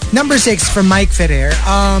 Number 6 from Mike Ferrer.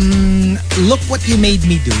 Look what you made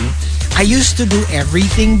me do. I used to do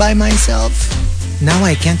everything by myself. Now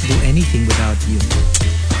I can't do anything without you.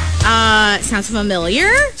 Sounds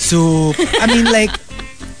familiar? So, I mean, like,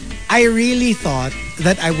 I really thought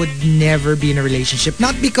that I would never be in a relationship.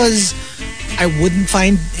 Not because I wouldn't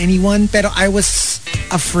find anyone, pero I was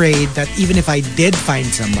afraid that even if I did find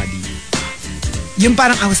somebody, yung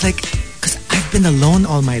parang I was like, because I've been alone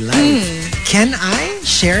all my life. Can I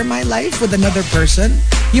share my life with another person?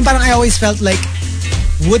 Yung parang I always felt like,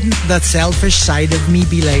 wouldn't the selfish side of me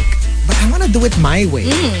be like, but I want to do it my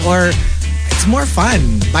way. Or it's more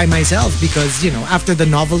fun by myself because, you know, after the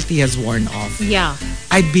novelty has worn off. Yeah.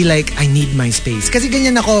 I'd be like, I need my space. Kasi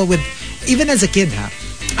ganyan ako with, even as a kid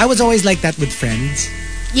I was always like that with friends.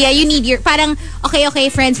 Yeah, you need your, parang, okay,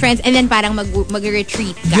 friends, and then parang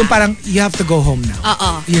mag-retreat ka. Yung parang, you have to go home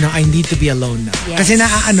now. You know, I need to be alone now. Yes. Kasi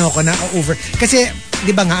over. Kasi,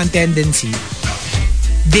 di ba nga, ang tendency,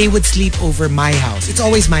 they would sleep over my house. It's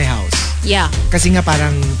always my house. Yeah. Kasi nga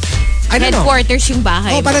parang, I don't know. Headquarters yung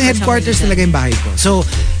bahay. Oh, parang headquarters talaga yung bahay ko. So,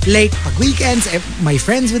 like, pag weekends, my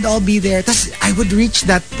friends would all be there. Tapos, I would reach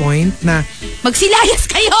that point na... Magsilayas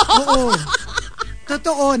kayo! Oo.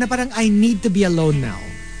 Totoo, na parang I need to be alone now.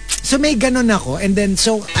 So, may ganon ako. And then,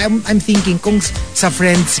 so, I'm thinking, kung sa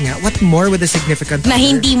friends nga, what more with a significant na other?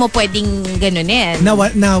 Hindi mo pwedeng ganunin. Na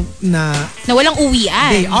walang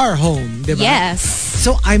uwian. They are home, di ba? Yes.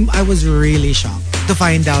 So, I was really shocked to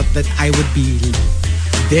find out that I would be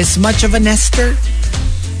this much of a nester.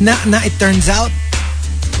 Na it turns out,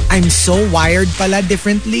 I'm so wired pala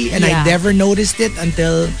differently and I never noticed it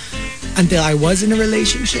until I was in a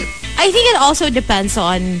relationship. I think it also depends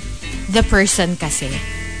on the person kasi.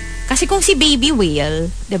 Kasi kung si baby whale,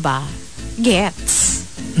 diba? Gets.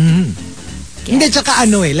 Hindi, tsaka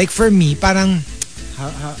like for me, parang,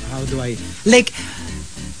 how do I, like,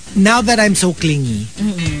 now that I'm so clingy,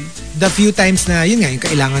 the few times na, yun nga, yung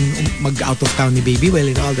kailangan mag-out of town ni baby whale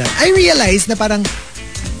and all that, I realized na parang,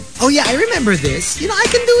 oh yeah, I remember this. You know, I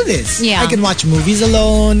can do this. Yeah. I can watch movies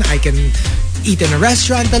alone. I can eat in a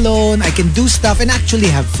restaurant alone. I can do stuff and actually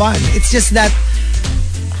have fun. It's just that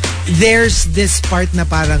there's this part na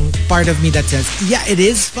parang part of me that says, yeah, it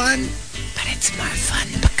is fun, but it's more fun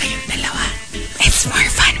pag kayong dalawa. It's more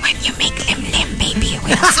fun when you make lim-lim baby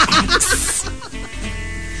whales.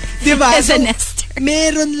 Diba? As a nester.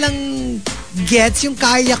 Meron lang gets yung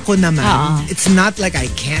kaya ko naman. It's not like I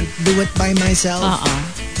can't do it by myself.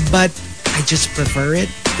 But I just prefer it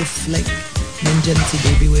if like nandyan si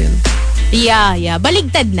Baby Will. Yeah.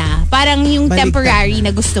 Baligtad na. Parang yung temporary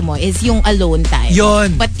na gusto mo is yung alone time.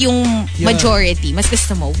 Yun. But yung majority, mas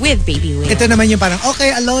gusto mo with Baby Will. Ito naman yung parang,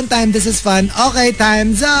 okay, alone time, this is fun. Okay,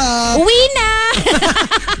 time's up. Uwi na!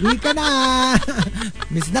 Uwi ka na.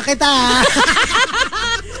 Miss na kita.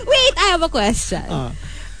 Wait, I have a question.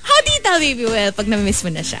 How do you tell Baby Will pag na-miss mo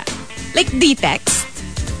na siya? Like, do you text?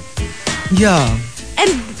 Yeah.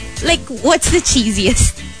 And, like, what's the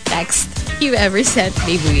cheesiest text you ever sent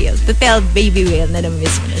Baby Will to tell Baby Will na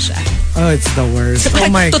na-miss mo na siya? Oh, it's the worst. Oh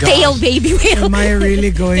my God. To tell Baby Will. Am I really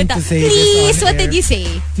going to say Please, this on what air? did you say?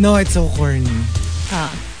 No, it's so corny.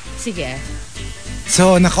 Sige.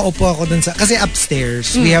 So, nakaupo ako dun sa... Kasi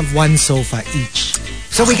upstairs, we have one sofa each.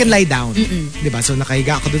 So, we can lie down. Diba? So,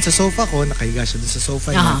 nakahiga ako dun sa sofa ko. Nakahiga siya dun sa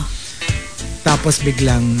sofa niya. Tapos,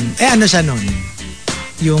 biglang... ano siya nun?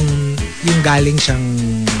 Yung galing siyang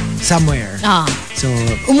somewhere. So,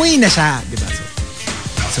 umuwi na siya. Diba?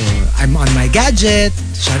 So, I'm on my gadget.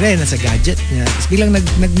 Siya rin, nasa gadget niya. Tapos, biglang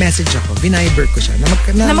nag-message ako. Biniber ko siya.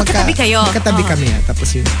 Na magkatabi kayo. Magkatabi kami.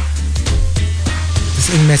 Tapos, yun. Tapos,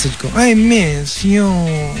 yung message ko, I miss you.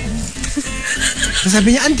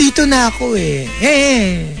 Sabi niya, andito na ako eh.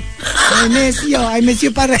 I miss you. I miss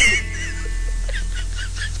you pa rin.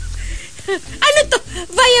 Ano to?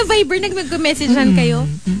 Via Viber nag-messagean kayo?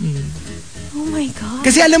 Oh my God.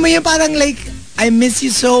 Kasi alam mo yung parang like, I miss you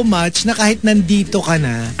so much na kahit nandito ka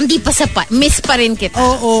na. Hindi pa sapat. Miss pa rin kita.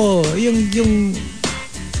 Oo. Yung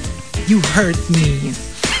you hurt me.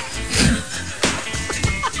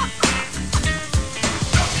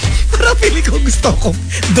 Parang pili ko gusto kong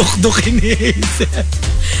duk-dukin ni Hazel.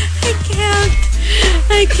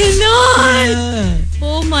 I cannot.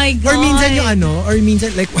 Oh my God. Or minsan yung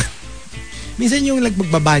minsan like, minsan yung like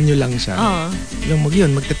magbabanyo lang siya. Yung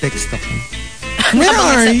magte-text ako. Where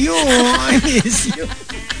are you? I miss you.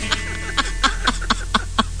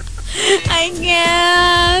 I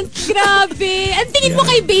can't. Grabe. Ang tingin mo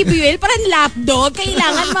kay Baby Will, parang lapdog.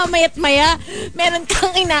 Kailangan mamaya't maya meron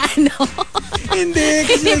kang inaano. Hindi.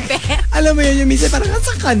 Kasi alam mo yun, yung minsan parang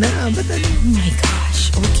asa ka na. Ba't ano? Oh my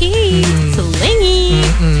gosh. Okay. Clingy.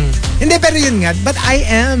 Hindi, pero yun nga. But I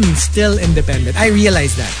am still independent. I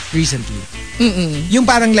realized that recently. Yung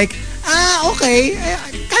parang like, okay.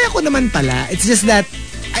 Kaya ko naman pala. It's just that,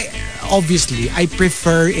 obviously, I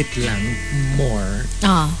prefer it lang more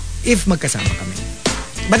if magkasama kami.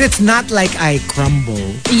 But it's not like I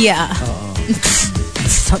crumble. Yeah.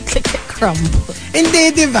 It's not like I crumble.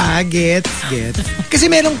 Hindi, di ba? Gets. Kasi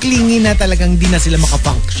merong clingy na talagang di na sila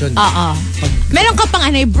makafunction. Meron ka pang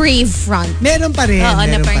brave front. Meron pa rin.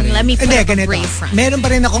 Meron pa rin. Let me put Hindi, up a ganito. brave front. Meron pa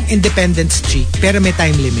rin akong independent streak, pero may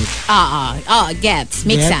time limit. Gets.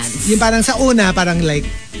 Makes sense. Yung parang sa una, parang like,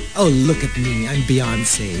 oh, look at me. I'm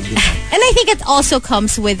Beyonce. And I think it also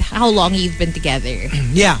comes with how long you've been together.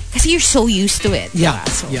 Yeah. Kasi you're so used to it. Yeah.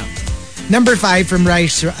 So. Yeah. Number 5 from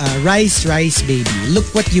Rice Baby. Look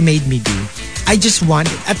what you made me do. At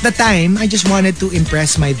the time, I just wanted to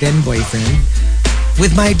impress my then boyfriend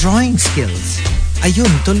with my drawing skills. Ayun,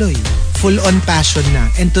 tuloy. Full-on passion na.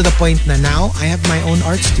 And to the point na now, I have my own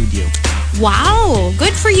art studio. Wow.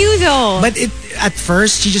 Good for you though. But at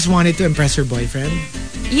first, she just wanted to impress her boyfriend.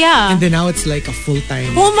 Yeah. And then now it's like a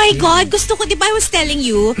full-time. Oh my God. Gusto ko, di ba I was telling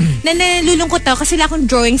you na nalulungkot ako kasi wala akong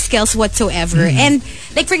drawing skills whatsoever. And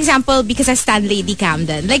like for example, because I stand Lady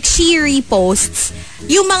Camden, like she reposts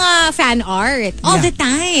yung mga fan art all the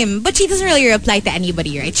time. But she doesn't really reply to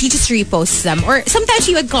anybody, right? She just reposts them. Or sometimes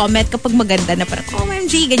she would comment kapag maganda na parang, oh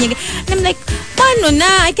MG, ganyan. And I'm like, paano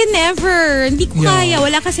na? I can never. Hindi ko kaya.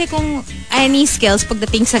 Wala kasi kung any skills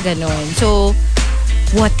pagdating sa ganon. So,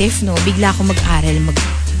 what if, no? Bigla ako mag-aral,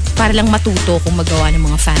 para lang matuto kung magawa ng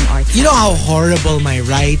mga fan art. You know how horrible my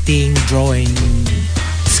writing, drawing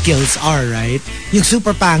skills are, right? Yung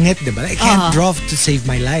super pangit, diba? I can't draw to save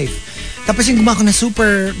my life. Tapos yung gumawa ko na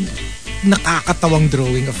super nakakatawang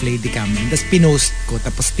drawing of Lady Camden. Tapos pinost ko,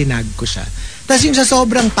 tapos tinag ko siya. Tapos yung sa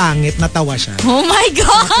sobrang pangit, natawa siya. Oh my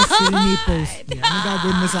God! Tapos yung post niya, ano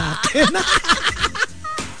gagawin mo sa akin?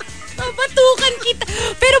 Batukan kita.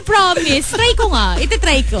 Pero promise, try ko nga.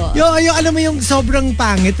 Itatry ko. Yung alam mo yung sobrang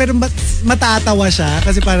pangit, pero matatawa siya.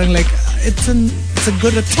 Kasi parang like, it's a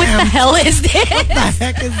good attempt. What the hell is this? What the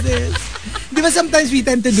heck is this? Di ba sometimes we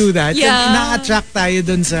tend to do that? Yeah. Na-attract tayo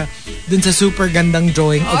dun sa super gandang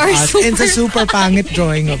drawing of us and sa super pangit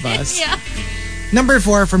drawing of us. Yeah. Number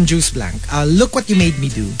 4 from Juice Blank. Look what you made me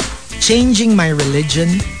do. Changing my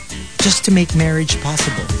religion just to make marriage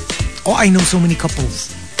possible. Oh, I know so many couples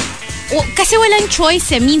Kasi walang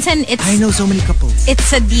choice eh. Minsan it's... I know so many couples.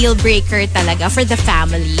 It's a deal breaker talaga for the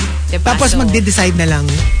family. Diba? Tapos magde-decide na lang,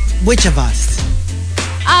 which of us?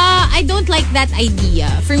 I don't like that idea.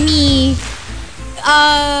 For me,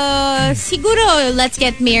 siguro, let's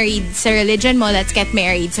get married sa religion mo, let's get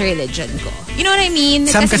married sa religion ko. You know what I mean?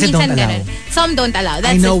 Some kasi don't allow. Some don't allow.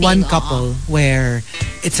 That's I know the thing. one couple where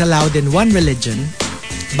it's allowed in one religion,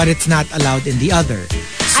 but it's not allowed in the other.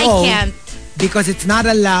 So, I can't. Because it's not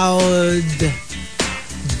allowed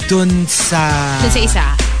dun sa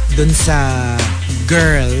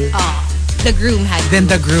girl. Oh, the groom had Then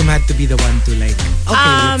the groom had to be the one to like,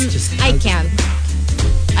 okay, let's just... I can't.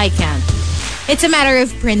 It's a matter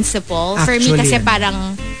of principle. Actually, for me kasi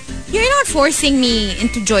parang, you're not forcing me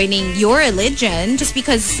into joining your religion just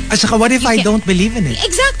because... Saka what if I don't believe in it?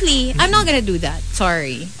 Exactly. I'm not gonna do that.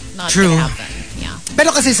 Sorry. Not True. gonna happen. Yeah.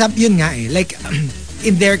 Pero kasi yun nga eh. Like,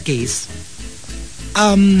 in their case,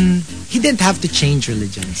 he didn't have to change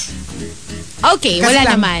religions. Okay, wala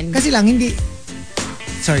naman. Kasi lang, hindi...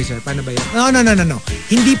 Sorry, sir. Paano ba yun? No.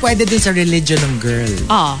 Hindi pwede dun sa religion ng girl.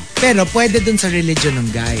 Oh. Pero pwede dun sa religion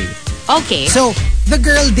ng guy. Okay. So, the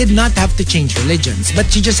girl did not have to change religions, but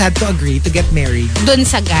she just had to agree to get married. Dun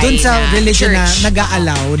sa guy Dun sa religion church. na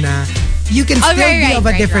nag-aalaw na you can still be of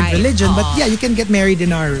a different religion, but yeah, you can get married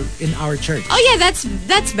in our church. Oh yeah, that's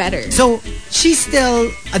better. So, she's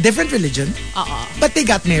still a different religion, but they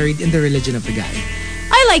got married in the religion of the guy.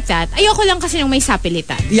 I like that. Ayoko lang kasi nung may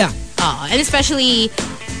sapilitan. Yeah. And especially,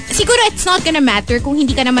 siguro it's not gonna matter kung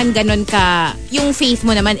hindi ka naman ganun ka, yung faith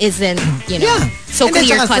mo naman isn't, so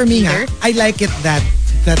clear-cut for me either. I like it that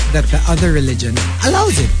the other religion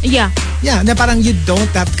allows it. Yeah. Yeah, na parang you don't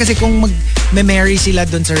have, kasi kung mag-marry sila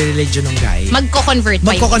dun sa religion ng guy, Magko-convert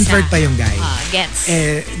pa yung guy. Gets.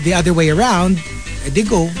 The other way around, they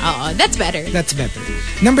go. That's better. That's better.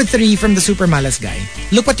 Number 3 from the super malas guy.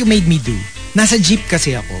 Look what you made me do. Nasa jeep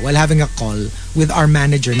kasi ako while having a call with our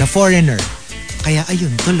manager na foreigner. Kaya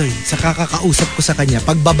ayun, tuloy. Sa kakakausap ko sa kanya,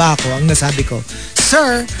 pagbaba ko, ang nasabi ko,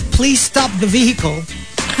 "Sir, please stop the vehicle."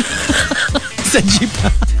 Sa jeep.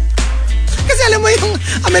 Kasi alam mo yung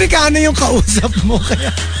Amerikano yung kausap mo.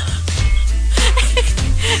 Kaya...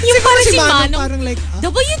 yung parang si Manong, parang like,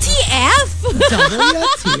 WTF?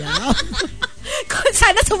 WTF?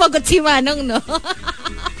 Sana sumagot si Manong, no?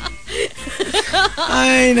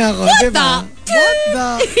 Ay, nako. What diba? What the?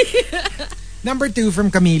 Number 2 from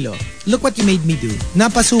Camilo. Look what you made me do.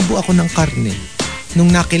 Napasubo ako ng karne nung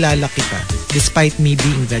nakilala kita despite me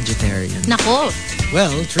being vegetarian. Nako.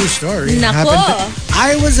 Well, true story. Nako.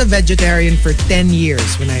 I was a vegetarian for 10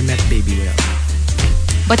 years when I met Baby Will.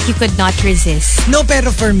 But you could not resist. No,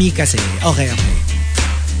 pero for me kasi, okay.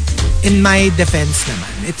 In my defense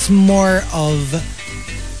naman, it's more of...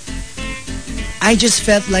 I just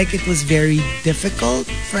felt like it was very difficult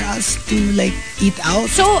for us to like eat out.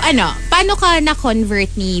 So, paano ka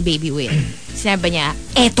na-convert ni Baby Will? Sinabi niya,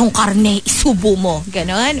 etong karne, isubo mo.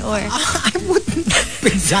 Ganon? Or... I wouldn't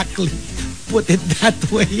exactly put it that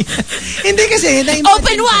way. Hindi kasi,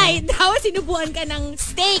 open wide! How sinubuan ka ng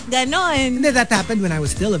steak? Ganon. Hindi, that happened when I was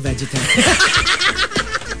still a vegetarian.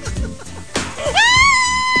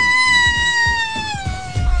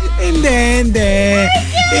 Hindi.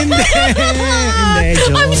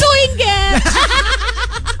 I'm so engaged.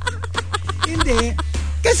 Hindi.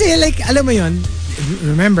 Kasi like, alam mo yun,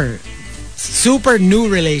 remember, super new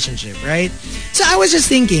relationship, right? So I was just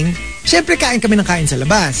thinking, syempre kain kami ng kain sa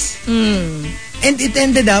labas. And it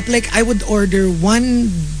ended up like I would order one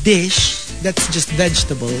dish that's just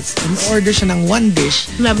vegetables and order siya ng one dish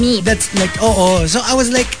na meat. That's like, So I was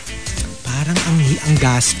like, parang ang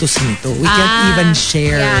gastos nito. We can't even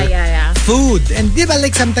share food. And di ba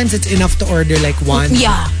like sometimes it's enough to order like one.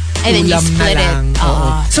 Yeah. And then you split it.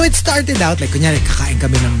 So it started out like, kunyari, kakain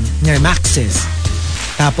kami ng Max's.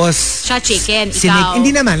 Tapos, siya chicken, ikaw.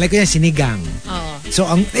 Hindi naman, like kunyari, sinigang. So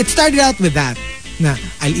it started out with that. Na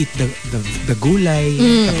I'll eat the gulay.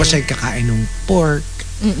 Tapos siya kakain ng pork.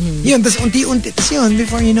 Yun, tapos unti-unti. Tapos yun,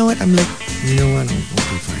 before you know it, I'm like, you know what,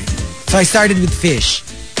 okay, fine. So I started with fish.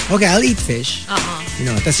 Okay, I'll eat fish. You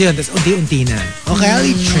know, tapos yun, tapos unti-unti na. Okay, I'll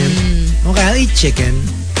eat shrimp. Okay, I'll eat chicken.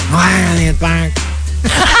 Okay, I'll eat pork.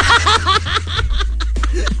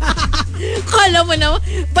 Kala mo na,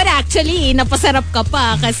 but actually, napasarap ka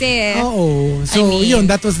pa kasi... So, yun,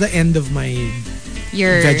 that was the end of my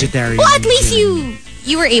vegetarian. Well, at least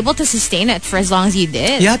you were able to sustain it for as long as you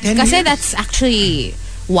did. Yeah, 10 kasi years. That's actually,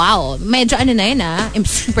 wow. Medyo na yun,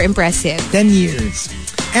 super impressive. 10 years.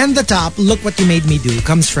 And the top, look what you made me do,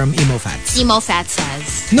 comes from Emo Fats. Emo Fats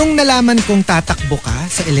says, nung nalaman kong tatakbo ka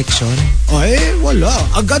sa eleksyon, wala.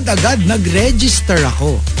 Agad-agad nag-register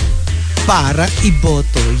ako. para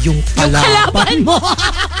iboto yung kalaban mo.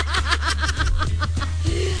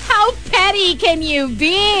 How petty can you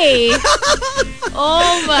be?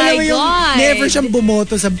 Oh my God. Never siyang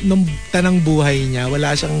bumoto sa nung tanang buhay niya.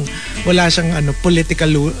 Wala siyang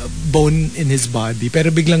political bone in his body. Pero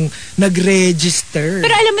biglang nag-register.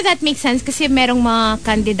 Pero alam mo, that makes sense kasi merong mga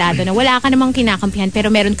kandidato na wala ka namang kinakampihan pero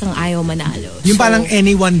meron kang ayaw manalo. Yung parang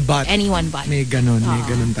anyone but. Anyone but. May ganun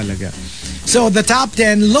talaga. So the top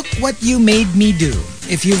 10, look what you made me do.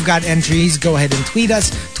 If you've got entries, go ahead and tweet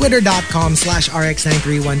us.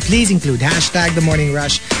 Twitter.com/RX931. Please include hashtag The Morning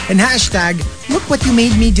Rush and hashtag Look What You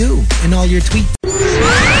Made Me Do in all your tweets.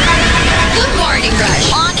 The Morning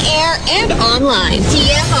Rush. On air and online.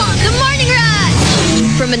 TMR. The Morning Rush.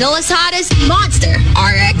 From Manila's hottest, Monster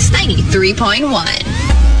RX 93.1.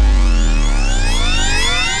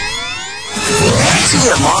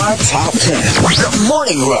 TMR Top 10. The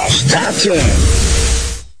Morning Rush Top 10.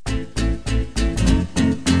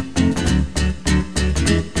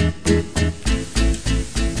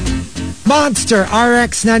 Monster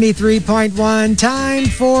RX 93.1. Time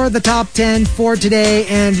for the top 10 for today.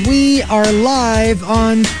 And we are live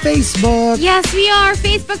on Facebook. Yes, we are.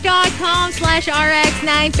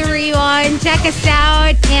 Facebook.com/RX931. Check us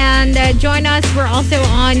out and join us. We're also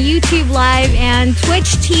on YouTube Live and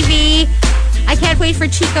Twitch TV. I can't wait for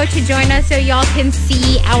Chico to join us so y'all can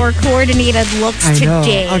see our coordinated looks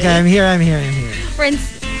today. Okay, I'm here. We're in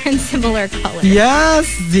similar colors. Yes,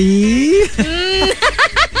 see?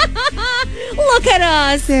 Look at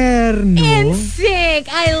us. Terno. In sync.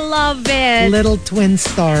 I love it. Little twin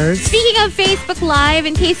stars. Speaking of Facebook Live,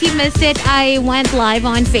 in case you missed it, I went live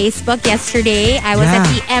on Facebook yesterday. I was at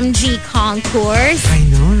the MG Concourse. I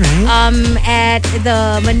know, right? At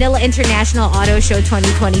the Manila International Auto Show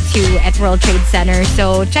 2022 at World Trade Center.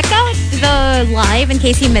 So check out the live in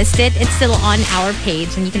case you missed it. It's still on our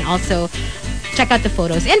page, and you can also check out the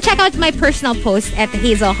photos. And check out my personal post at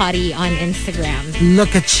Hazel Hottie on Instagram.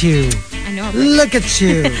 Look at you. I know, right? Look at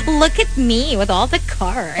you. Look at me with all the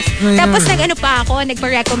cars. Tapos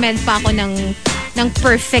nagpa-recommend pa ako ng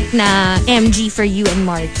perfect na MG for you and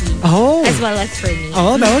Markki. Oh. As well as for me.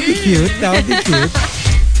 Oh, that would be cute.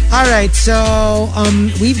 All right, so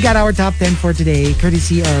we've got our top 10 for today,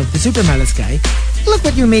 courtesy of the Super Malas guy. Look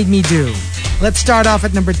what you made me do. Let's start off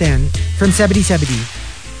at number 10 from 7070.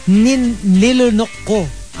 Nilunok ko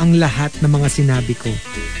ang lahat ng mga sinabi ko.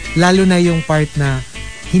 Lalo na yung part na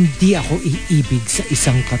hindi ako iibig sa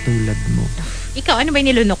isang katulad mo. Ikaw, ano ba yung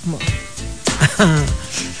nilunok mo?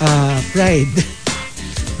 Pride.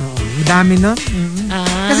 Madami, no?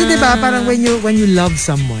 Kasi diba, parang when you love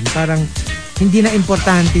someone, parang hindi na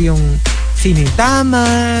importante yung sino yung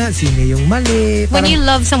tama, sino yung mali. When you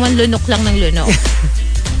love someone, lunok lang ng lunok.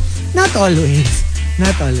 Not always.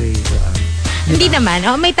 Hindi naman.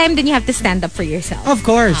 Oh, may time din you have to stand up for yourself. Of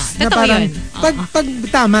course. Na parang, yun. Pag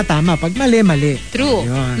tama. Pag mali. True.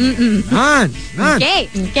 Yun. Okay.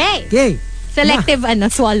 Selective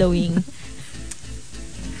swallowing.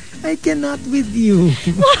 I cannot with you.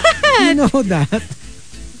 What? You know that.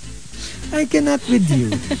 I cannot with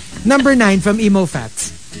you. Number 9 from Emo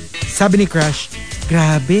Fats. Sabi ni Crush,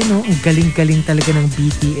 grabe, no? Ang galing-galing talaga ng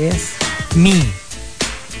BTS. Me.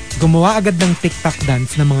 Gumawa agad ng TikTok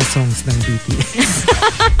dance ng mga songs ng BTS.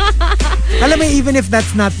 Alam mo, even if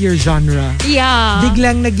that's not your genre,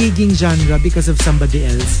 biglang nagiging genre because of somebody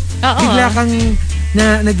else. Bigla kang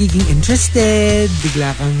nagiging interested,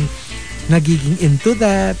 bigla kang nagiging into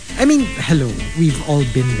that. I mean, hello, we've all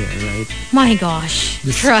been there, right? My gosh,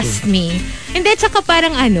 trust me. Hindi, tsaka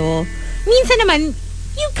parang minsan naman,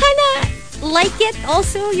 you kinda like it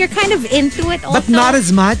also. You're kind of into it also. But not as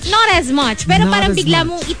much. Not as much. Pero not parang bigla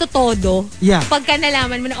mong itotodo. Yeah. Pagka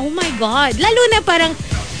nalaman mo na, oh my God. Lalo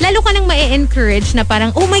ka nang ma-encourage na parang,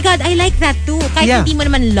 oh my God, I like that too. Kahit hindi mo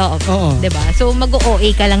naman love. Diba? So mag-OA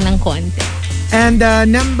ka lang ng konti. And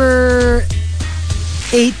number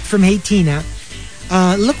 8 from Hey Tina.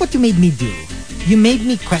 Look what you made me do. You made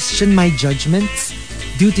me question my judgments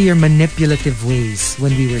due to your manipulative ways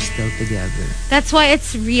when we were still together. That's why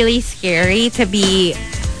it's really scary to be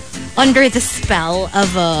under the spell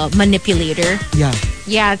of a manipulator. Yeah.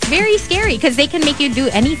 Yeah, it's very scary because they can make you do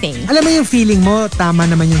anything. Alam mo yung feeling mo, tama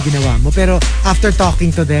naman yung ginawa mo. Pero after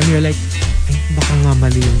talking to them, you're like, ay, baka nga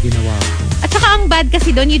mali yung ginawa ko. At saka ang bad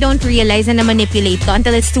kasi doon, you don't realize na manipulate ka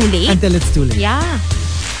until it's too late. Yeah.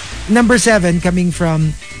 Number 7, coming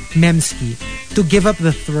from Memski. To give up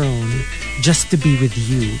the throne just to be with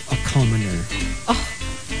you, a commoner. Oh.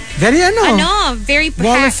 Very very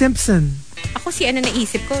Wallace Simpson. Ako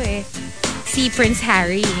naisip ko si Prince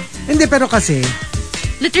Harry. Hindi, pero kasi,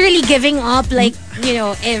 literally giving up like, you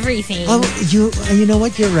know, everything. Oh, you know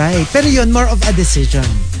what? You're right. Pero yun, more of a decision.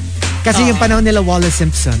 Kasi yung panahon nila Wallace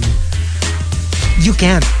Simpson, you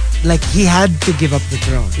can't. Like, he had to give up the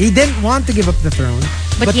throne. He didn't want to give up the throne,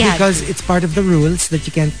 but because it's part of the rules that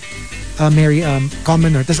you can't marry a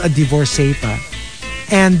commoner, tas a divorcee pa,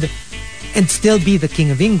 and still be the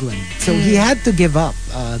king of England. So he had to give up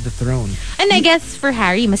the throne. And I guess for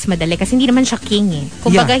Harry, mas madali kasi hindi naman siya king eh.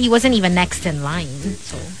 Kumbaga, he wasn't even next in line.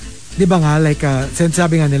 So, di ba nga, like,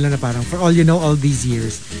 sinasabi nga nila na parang, for all you know, all these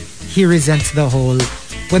years, he resents the whole,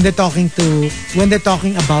 when they're talking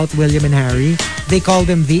about William and Harry, they call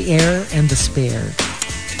them the heir and the spare.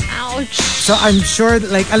 Ouch. So I'm sure,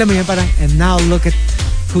 like, alam mo yun, parang, and now look at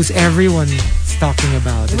who's everyone's talking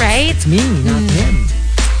about. Right? It's me, not him.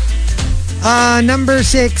 Number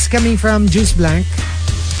 6, coming from Juice Blank,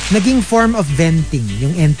 naging form of venting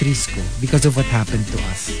yung entries ko because of what happened to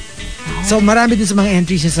us. So marami din sa mga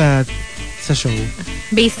entries niya sa show.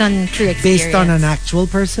 Based on true experience. Based on an actual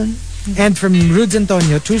person. And from Rudes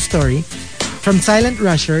Antonio, true story, from silent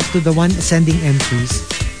rusher to the one sending entries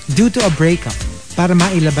due to a breakup para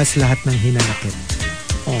mailabas lahat ng hinanakit.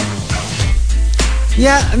 Oh.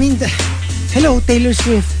 Yeah, I mean, hello, Taylor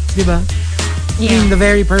Swift, di ba? Yeah. I mean, the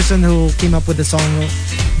very person who came up with the song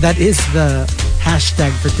that is the hashtag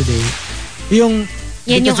for today. Yung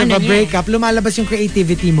because of a breakup, lumalabas yung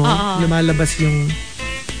creativity mo, lumalabas yung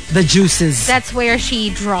the juices. That's where she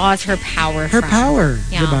draws her power from. Her power,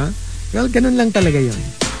 di ba? Well, ganun lang talaga yun.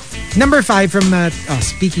 Number 5 from,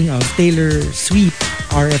 speaking of, Taylor Swift,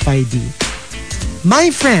 RFID. My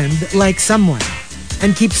friend likes someone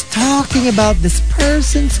and keeps talking about this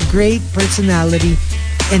person's great personality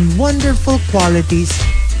and wonderful qualities.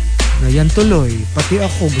 Na yan tuloy, pati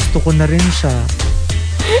ako, gusto ko na rin siya.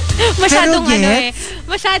 Masyadong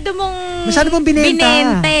masyado mong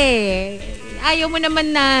binenta eh. Ayaw mo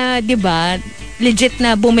naman na, di ba, legit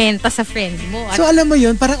na bumenta sa friend mo. At so alam mo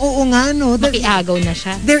yun, parang oo nga no. Makiagaw na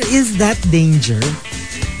siya. There is that danger.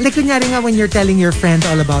 Like kunyari nga when you're telling your friend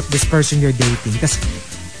all about this person you're dating, tas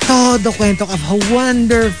todo kwento of how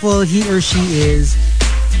wonderful he or she is.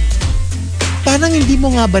 Parang hindi mo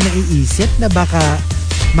nga ba naiisip na baka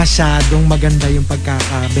masyadong maganda yung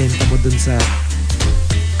pagkakabenta mo dun sa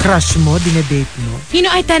crush mo, dinedate mo? You know,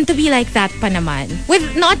 I tend to be like that pa naman.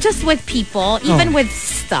 With, not just with people, even with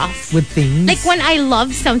stuff. With things? Like when I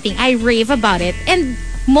love something, I rave about it. And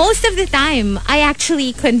most of the time, I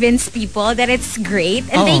actually convince people that it's great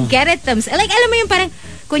and they get it themselves. Like, alam mo yung parang,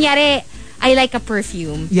 kunyari, I like a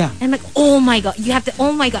perfume. Yeah. And I'm like, oh my God, you have to,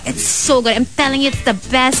 oh my God, it's so good. I'm telling you, it's the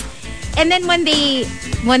best. And then when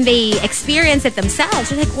they experience it themselves,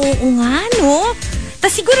 they're like, oo nga, no?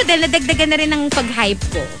 Tapos siguro dahil nadagdagan na rin ng pag-hype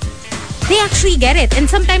ko, they actually get it. And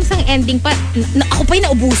sometimes ang ending pa, ako pa yung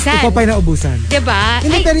naubusan. Ikaw pa yung naubusan. Diba?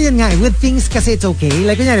 Hindi, pero yun nga, with things kasi it's okay.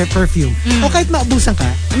 Like, kunyari, perfume. O kahit maubusan ka,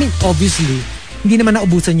 I mean, obviously, hindi naman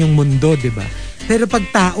naubusan yung mundo, diba? Pero pag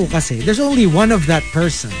tao kasi, there's only one of that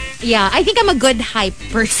person. Yeah, I think I'm a good hype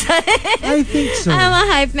person. I think so. I'm a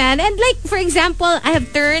hype man. And like, for example, I have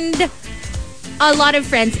turned a lot of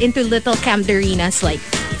friends into little Camderinas like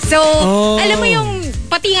me. So, alam mo yung,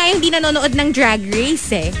 pati nga yung di nanonood ng Drag Race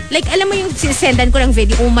eh. Like, alam mo yung sisendan ko ng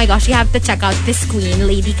video, oh my gosh, you have to check out this queen,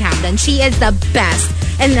 Lady Camden. She is the best.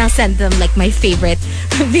 And I'll send them like my favorite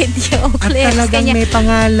video clips. At talagang may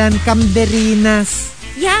pangalan, Camderinas.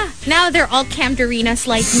 Yeah, now they're all Camderinas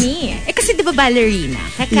like me. Eh kasi di ba ballerina?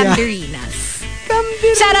 Camderinas.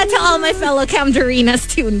 Shout out to all my fellow Camderinas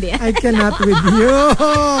tuned in. I cannot with you,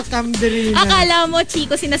 Camderinas. Akala mo,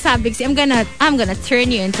 Chico, sinasabi ko, I'm gonna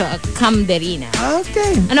turn you into a Camderina.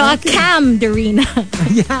 Okay. Ano, okay. A Camderina.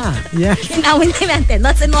 Yeah. Now, hindi natin.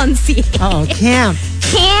 Let's enunciate. Cam.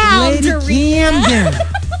 Camderina.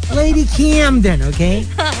 Lady Camden, okay?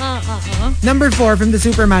 Number 4 from the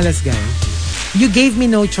Super Malas guy. You gave me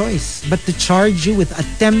no choice but to charge you with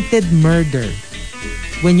attempted murder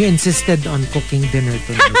when you insisted on cooking dinner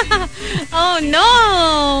tonight. Oh no!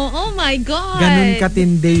 Oh my God! Ganun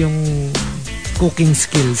katindi yung cooking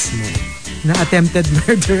skills mo. Na attempted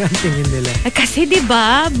murder ang tingin nila. Kasi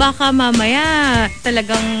diba, baka mamaya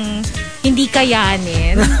talagang hindi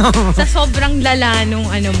kayanin sa sobrang lala nung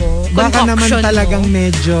ano mo, baka naman talagang mo.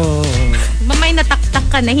 Medyo mamay nataktak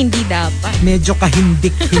ka na hindi dapat. Medyo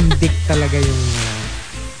kahindik-hindik talaga yung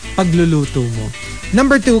pagluluto mo.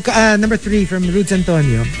 Number 3 from Rudes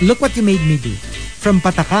Antonio. Look what you made me do. From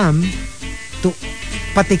patakam to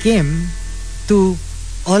patikim to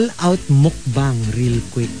all-out mukbang real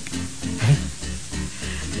quick. Ay.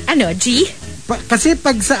 Ano, G? Kasi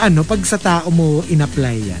pag sa tao mo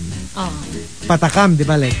in-apply yan. Patakam, di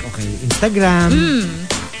ba? Like, okay, Instagram,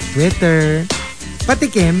 Twitter,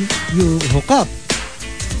 patikim, you hook up.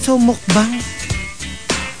 So, mukbang,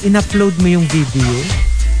 in-upload mo yung video.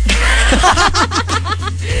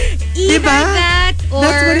 Either that or...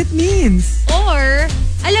 That's what it means. Or,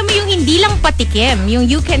 alam mo yung hindi lang patikim, yung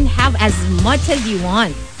you can have as much as you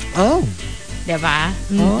want. Oh. Diba?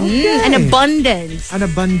 Okay. An abundance. An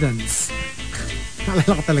abundance.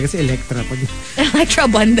 Naalala ko talaga si Electra. Electra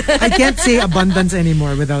abundance. I can't say abundance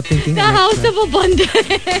anymore without thinking The Electra. House of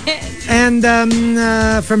Abundance. And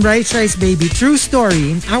from Rice Rice Baby, true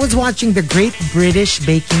story, I was watching the Great British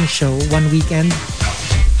Baking Show one weekend.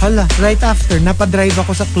 Hala, right after, napadrive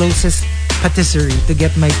ako sa closest patisserie to get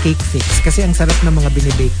my cake fix kasi ang sarap ng mga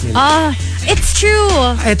binibake nila. It's true.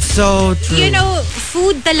 It's so true. You know,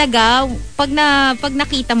 food talaga, pag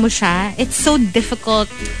nakita mo siya, it's so difficult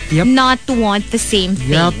not to want the same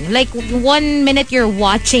thing. Like, 1 minute you're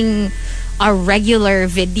watching a regular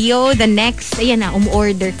video, the next, ayan na,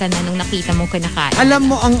 umorder ka na nung nakita mo kinakain. Alam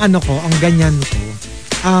mo ang ang ganyan ko,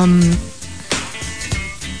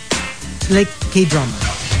 like K-drama.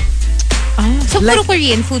 So, like, puro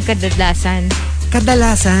Korean food kadalasan.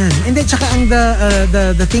 And then, tsaka ang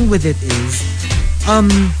the thing with it is,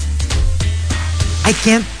 I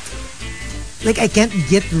can't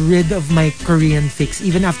get rid of my Korean fix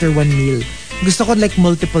even after one meal. Gusto ko like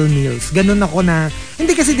multiple meals. Ganun ako na,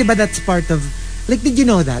 hindi kasi diba that's part of, like, did you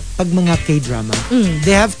know that? Pag mga K-drama,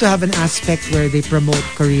 they have to have an aspect where they promote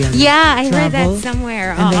Korean I travel, heard that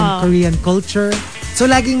somewhere. And then Korean culture. So,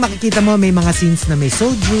 laging makikita mo may mga scenes na may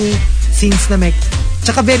soju, scenes na may...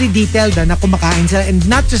 Tsaka very detailed na kumakain sila. And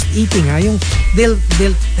not just eating, yung they'll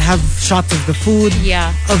have shots of the food,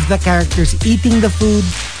 of the characters eating the food.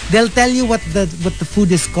 They'll tell you what the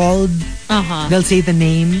food is called. They'll say the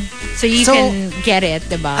name. So you can get it,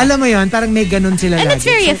 diba? Alam mo yun, parang may ganun sila and lagi. it's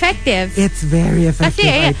very effective. It's very effective,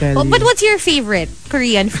 I tell you. But what's your favorite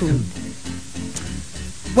Korean food?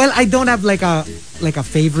 Well, I don't have like a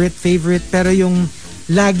favorite, pero yung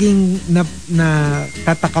laging na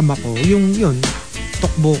tatakam ako, yun,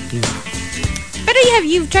 tteokbokki. Pero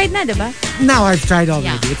you've tried na, diba? Now I've tried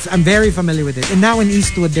already. I'm very familiar with it. And now in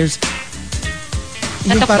Eastwood, there's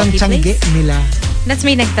yung parang tiyangge nila. That's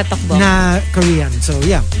may nagtatokbok. Na Korean. So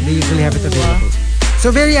yeah, they usually have it available. So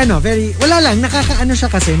very, wala lang, nakakaano siya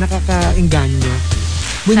kasi, nakakainganyo.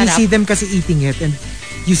 When you see them kasi eating it and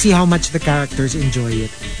you see how much the characters enjoy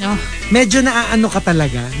it. Medyo naaano ka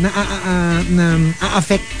talaga,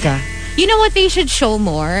 na-affect ka. You know what they should show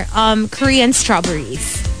more? Korean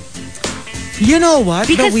strawberries. You know what?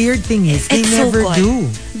 Because the weird thing is, they never so do.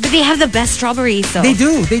 But they have the best strawberries though. They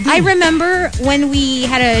do. I remember when we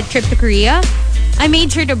had a trip to Korea, I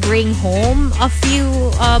made sure to bring home a few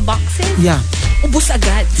boxes. Yeah. Ubus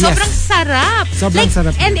agad. Sobrang sarap. Sobrang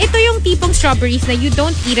sarap. And ito yung tipong strawberries na you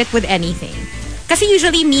don't eat it with anything. Kasi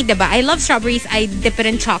usually me, diba? I love strawberries. I dip it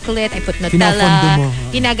in chocolate. I put Nutella.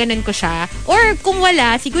 Ginaganon ko siya. Or kung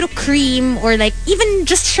wala, siguro cream or like even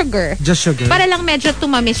just sugar. Just sugar. Para lang medyo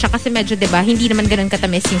tumamis siya kasi medyo, diba, hindi naman ganun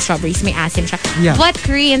katamis yung strawberries. May asim siya. Yeah. But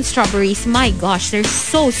Korean strawberries, my gosh, they're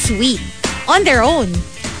so sweet. On their own.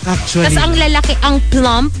 Actually. Tapos ang lalaki, ang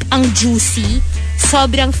plump, ang juicy.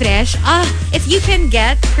 Sobrang fresh. If you can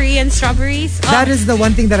get Korean strawberries. That is the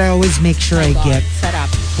one thing that I always make sure I get. Sarap.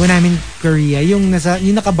 When I'm in Korea. Yung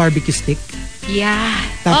naka-barbecue stick. Yeah.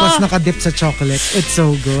 Tapos naka-dip sa chocolate. It's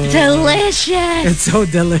so good. Delicious. It's so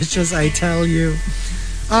delicious, I tell you.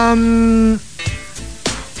 And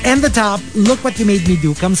the top, look what you made me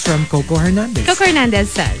do, comes from Coco Hernandez. Coco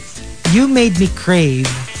Hernandez says, you made me crave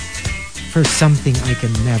for something I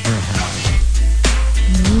can never have.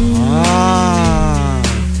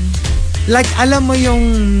 Like, alam mo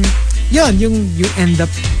yung you end up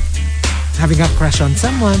having a crush on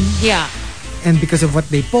someone. Yeah. And because of what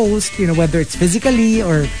they post, whether it's physically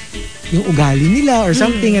or yung ugali nila or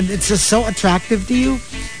something, and it's just so attractive to you.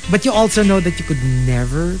 But you also know that you could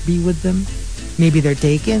never be with them. Maybe they're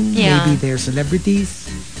taken. Yeah. Maybe they're celebrities.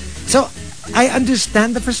 So, I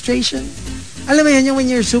understand the frustration. Alam mo yun, yung when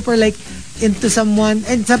you're super like into someone,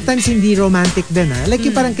 and sometimes hindi romantic din like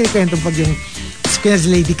yung parang kinikwento pag yung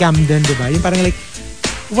Lady Camden, diba? Yung parang like,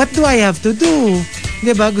 what do I have to do?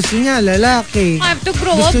 Diba? Gusto niya, lalaki. I have to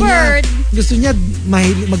grow a bird. Gusto niya,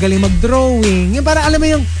 magaling mag-drawing. Yung parang alam mo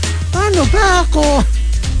yung, ano pa ako?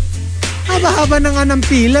 Haba-haba na nga ng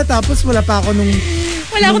pila, tapos wala pa ako nung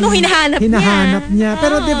hinahanap niya.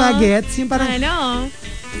 Pero diba, gets? Yung parang, I know.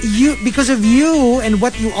 Because of you and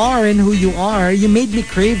what you are and who you are, you made me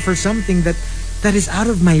crave for something that is out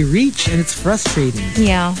of my reach, and it's frustrating.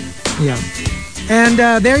 Yeah. Yeah. And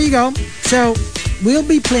there you go. So we'll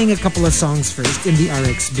be playing a couple of songs first in the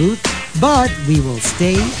RX booth, but we will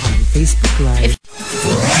stay on Facebook Live.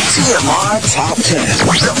 TMR Top 10.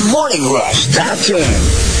 The Morning Rush Top 10.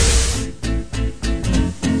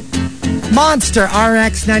 Monster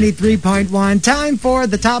RX 93.1. Time for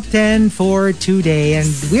the top 10 for today.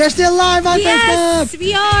 And we are still live on Facebook. Yes,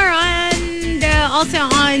 we are. And also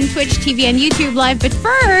on Twitch TV and YouTube Live. But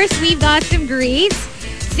first, we've got some greets.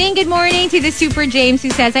 Saying good morning to the Super James who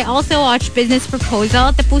says, I also watched Business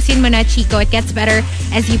Proposal. Tapusin mo na, Chico. It gets better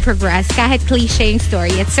as you progress. Kahit cliche yung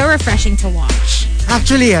story, it's so refreshing to watch.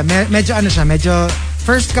 Actually, medyo ano siya, medyo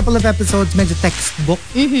first couple of episodes, medyo textbook.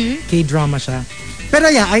 K-drama siya. Pero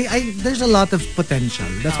yeah, there's a lot of potential.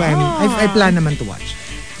 That's why I plan naman to watch.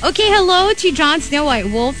 Okay, hello to John Snow White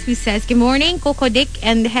Wolf who says, good morning, Coco Dick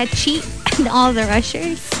and Hetchi and all the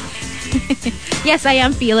rushers. Yes, I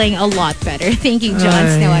am feeling a lot better. Thank you, John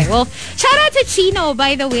Snow White Wolf. Shout out to Chino,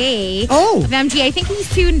 by the way. Oh. Of MG. I think he's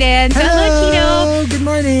tuned in. So hello, Chino. Good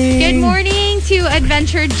morning. Good morning to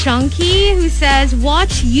Adventure Junkie who says,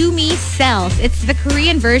 watch Yumi Cells. It's the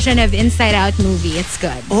Korean version of Inside Out movie. It's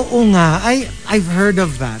good. Oo nga. I've heard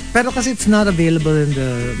of that. Pero kasi it's not available in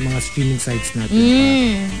the mga streaming sites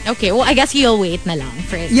natin. Okay, well, I guess you'll wait na lang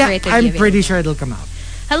for it to be I'm pretty sure it'll come out.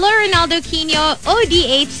 Hello, Ronaldo Quino.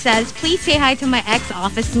 ODH says, please say hi to my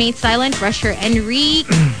ex-office mate, silent rusher, Enrique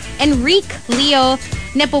Leo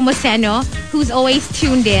Nepomuceno, who's always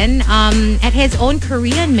tuned in at his own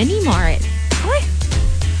Korean mini-mart. What?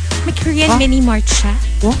 May Korean mini-mart siya?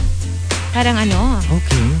 Oh? Parang ano?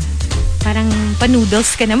 Okay. Parang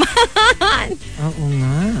pa-noodles ka naman. Oo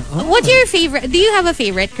nga. Oh. What's your favorite? Do you have a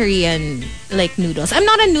favorite Korean like noodles? I'm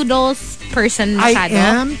not a noodles person masyado. I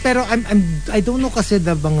am, pero I don't know kasi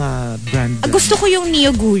the mga brand. Gusto ko yung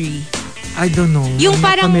Neoguri. I don't know. Yung I'm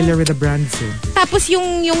parang, not familiar with the brands eh. Tapos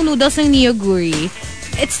yung noodles ng Neoguri,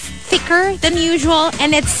 it's thicker than usual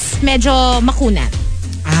and it's medyo makunat.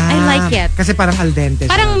 I like it. Kasi parang al dente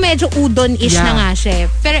siya. Parang medyo udon-ish na nga siya.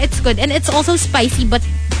 Pero it's good. And it's also spicy but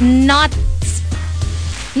not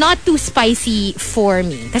too spicy for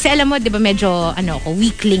me. Kasi alam mo, di ba medyo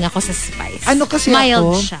weakling ako sa spice. Ano kasi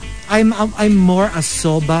mild ako, siya. I'm more a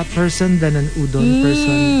soba person than an udon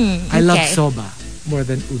person. I love soba more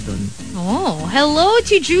than udon. Oh, hello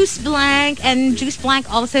to Juice Blank. And Juice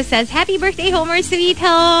Blank also says, happy birthday, Homer Sweet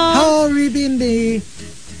Home. Oh, Ribindi.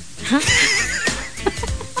 Huh?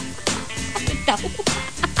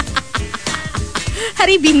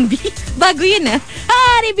 Haribindi. Bago yun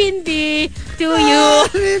Haribindi to you.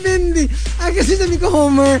 Haribindi. Kasi sabi ko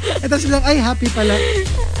Homer. Tapos lang, ay happy pala.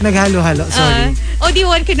 Naghalo-halo. Sorry.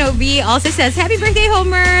 OD1 Kenobi also says, happy birthday,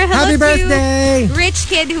 Homer. Hello happy birthday. Rich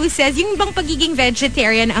Kid who says, yung bang pagiging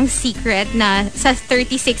vegetarian ang secret na sa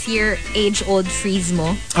 36-year-age-old freeze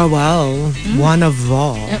mo? Oh, wow. One of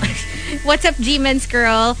all. What's up, G-Man's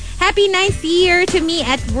girl? Happy 9th year to me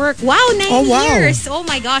at work. Wow, 9 years. Oh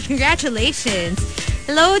my gosh, congratulations.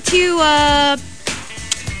 Hello to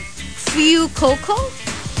Fuyu Coco.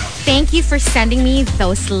 Thank you for sending me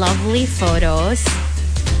those lovely photos.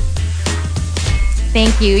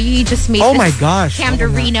 Thank you. You just made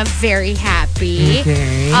Camderina very happy.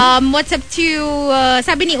 Okay. What's up to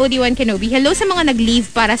sabi ni OD1 Kenobi, hello sa mga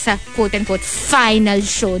nag-leave para sa quote-unquote final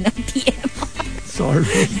show ng TMR.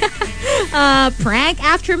 Sorry. Prank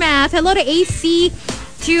Aftermath. Hello to AC,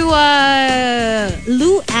 to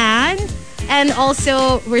Lou Ann. And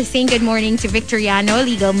also, we're saying good morning to Victoriano,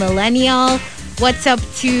 Legal Millennial. What's up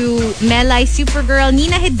to Melai Supergirl?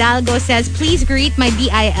 Nina Hidalgo says, please greet my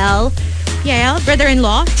BIL,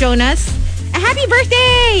 brother-in-law, Jonas. A happy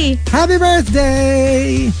birthday! Happy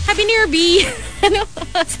birthday! Happy New Year, B! Ano?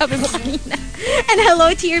 Sabi mo kanina. And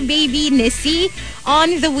hello to your baby, Nissy,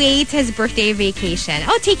 on the way to his birthday vacation.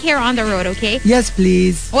 Oh, take care on the road, okay? Yes,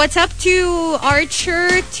 please. What's up to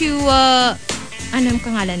Archer, to, anong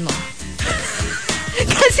pangalan mo?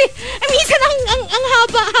 Kasi, minsan ang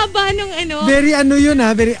haba-haba nung Very yun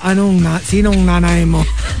very, sinong nanay mo?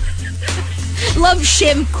 Love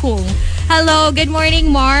Shim Kung. Hello, good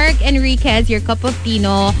morning, Mark Enriquez, your cup of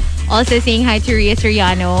Tino. Also saying hi to Ria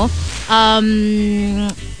Soriano.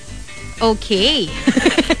 Okay.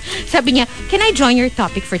 Sabi niya, can I join your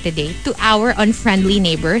topic for today? To our unfriendly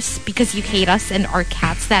neighbors, because you hate us and our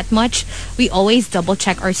cats that much, we always double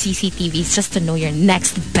check our CCTVs just to know your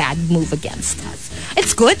next bad move against us.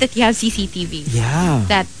 It's good that you have CCTV. Yeah.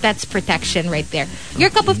 That's protection right there. Your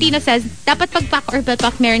cup of Tino says, dapat pagpak or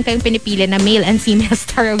belpak meron kayong pinipili na male and female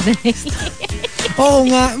star of the night. Oo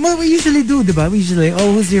nga. Well, we usually do, diba? We usually,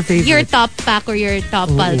 who's your favorite? Your top pack or your top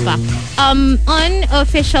palpak.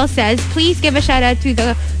 Unofficial says, please give a shout out to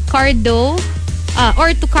the Cardo,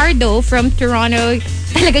 or to Cardo from Toronto.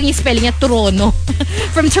 Talagang yung spelling niya, Toronto.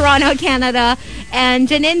 From Toronto, Canada. And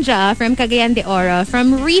Janinja from Cagayan de Oro.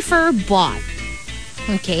 From Reefer Bot.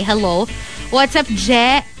 Okay, hello. What's up,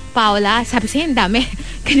 Je? Paula? Sabi sa'yo, ang dami.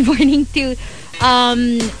 Good morning to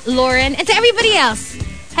Lauren and to everybody else.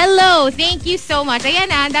 Hello, thank you so much. Ayan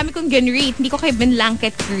ang dami kong ginread. Hindi ko kayo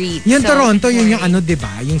binlanket greet. Yung so, Toronto, yun yung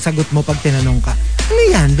diba? Yung sagot mo pag tinanong ka, ano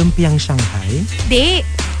yan? Lumpiang Shanghai? Di,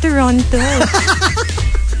 Toronto.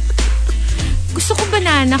 Gusto ko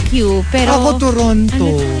banana Q, pero... Ako Toronto.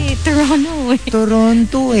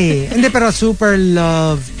 Toronto eh. Hindi, pero super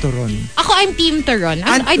love Toron. Ako, I'm team Toron.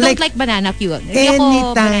 I don't like banana Q.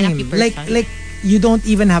 Anytime. Like, you don't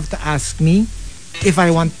even have to ask me if I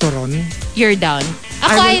want Toron. You're down.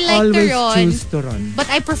 Ako, I like Toron. Choose Toron. But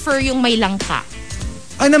I prefer yung may langka.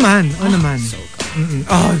 Naman. So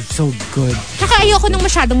good. So good. Tsaka ayoko nung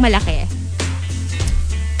masyadong malaki.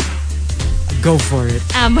 Go for it.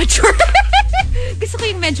 Mature. Gusto ko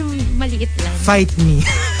yung medyo maliit lang. Fight me.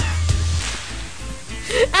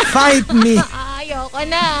 Fight me. Ayoko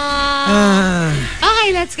na. Okay,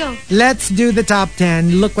 let's go. Let's do the top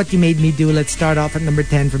 10. Look what you made me do. Let's start off at number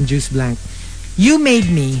 10 from Juice Blank. You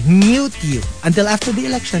made me mute you until after the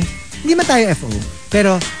election. Hindi man tayo FO.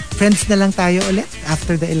 Pero friends na lang tayo ulit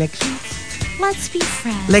after the election. Let's be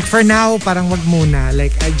friends. Like for now, parang wag muna.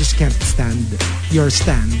 Like I just can't stand your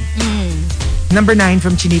stand. Number 9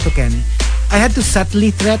 from Chinito Ken. I had to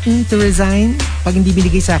subtly threaten to resign pag hindi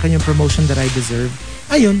binigay sa akin yung promotion that I deserve.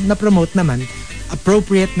 Ayun, na-promote naman.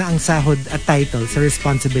 Appropriate na ang sahod at title sa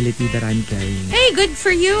responsibility that I'm carrying. Hey, good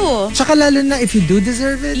for you. Tsaka lalo na if you do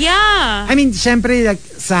deserve it. Yeah. I mean, syempre, like,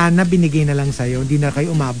 sana binigay na lang sa'yo. Hindi na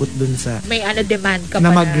kayo umabot dun sa... May demand ka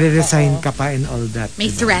na pa magre-resign ka pa and all that.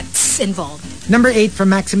 May threats involved. Number 8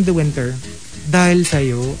 from Maxim De Winter. Dahil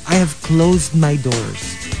sa'yo, I have closed my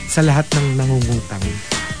doors sa lahat ng nangungutang.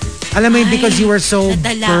 Alam mo yun, because you were so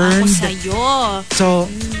burned. Ako sa'yo. So,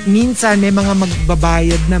 minsan may mga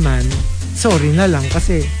magbabayad naman. Sorry na lang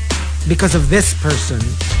kasi because of this person.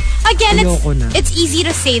 Again, it's easy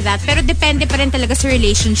to say that, pero depende pa rin talaga sa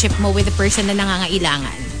relationship mo with the person na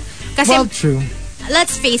nangangailangan. Kasi, well, true.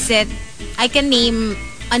 Let's face it, I can name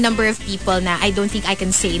a number of people na I don't think I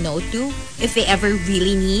can say no to if they ever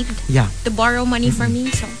really need to borrow money from me.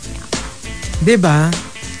 So, yeah. Diba?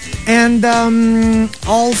 And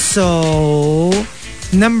also,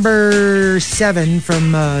 number 7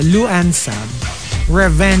 from Luan Sab,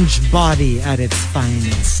 Revenge Body at its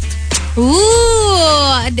finest.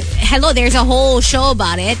 Ooh! Hello, there's a whole show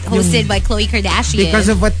about it hosted by Khloe Kardashian. Because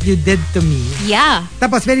of what you did to me. Yeah.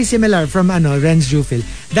 Tapos very similar from Renz Jufil.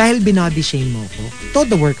 Dahil binody shame mo ko,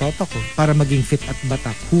 todo workout ako para maging fit at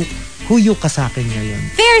batak. Huyo ka sa akin ngayon.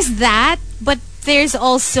 There's that, but there's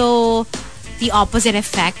also the opposite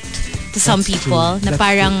effect to some people. Na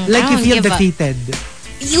parang, like you feel defeated.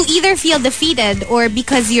 You either feel defeated or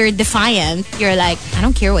because you're defiant, you're like, I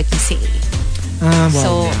don't care what you say.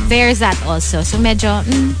 So, there's that also. So, medyo,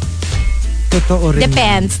 totoo rin.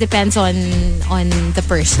 Depends on the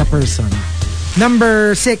person. The person.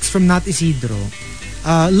 Number 6 from Not Isidro.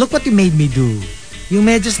 Look what you made me do. Yung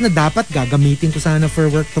medyas na dapat gagamitin ko sana for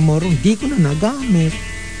work tomorrow, hindi ko na nagamit.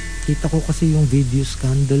 Kita ko kasi yung video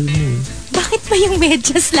scandal mo. Bakit ba yung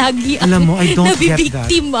medyas lagi alam mo, I don't get that.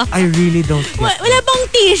 I really don't get that. Wala bang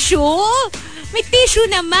tissue? May tissue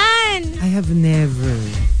naman. I have never.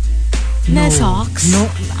 Na socks? No.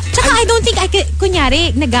 Tsaka I don't think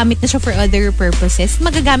kunyari, nagamit na siya for other purposes.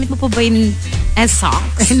 Magagamit mo pa ba yun as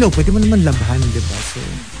socks? Hello, pwede mo naman labhan, di ba? So,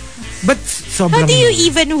 but sobrang... How do you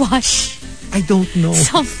even wash? I don't know.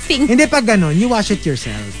 Something. Hindi pa ganon. You wash it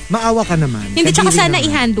yourself. Maawa ka naman. Hindi, tsaka sana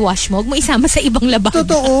i-hand wash mo. Huwag mo isama sa ibang lababo.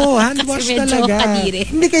 Totoo. Hand wash talaga.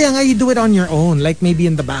 Kadiri. Hindi, kaya nga you do it on your own. Like maybe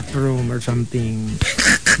in the bathroom or something.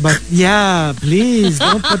 But yeah, please.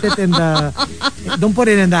 Don't put it in the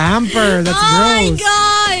hamper. That's gross. Oh my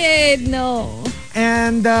God. No.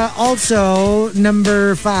 And also,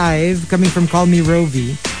 number 5, coming from Call Me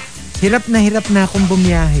Rovi, hirap na akong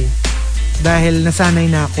bumiyahe. Dahil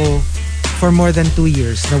nasanay na ako for more than 2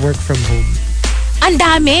 years na work from home. Ang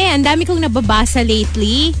dami kong nababasa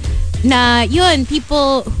lately na yun,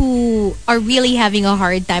 people who are really having a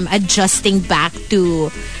hard time adjusting back to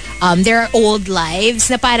their old lives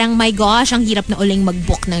na parang, my gosh, ang hirap na uling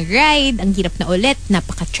mag-book ng ride, ang hirap na ulit,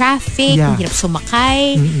 napaka-traffic, ang hirap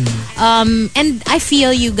sumakay. And I feel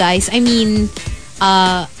you guys, I mean,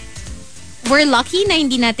 we're lucky na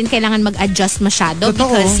hindi natin kailangan mag-adjust masyado. Totoo.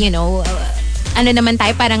 Because, you know, ano naman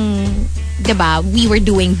tayo, parang, diba, we were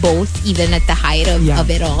doing both even at the height of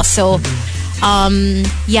it all. So,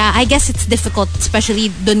 I guess it's difficult,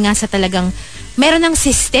 especially dun nga sa talagang meron ng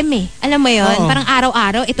system eh. Alam mo yun? Parang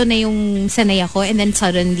araw-araw, ito na yung sanay ako, and then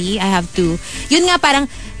suddenly, I have to, yun nga parang,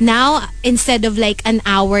 now, instead of like an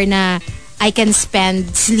hour na I can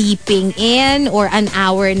spend sleeping in or an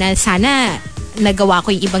hour na sana nagawa ko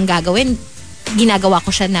yung ibang gagawin. Ginagawa ko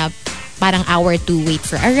siya na parang hour to wait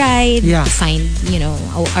for a ride, find,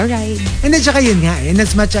 a ride. And then saka yun nga, in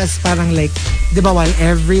as much as parang like, di ba, while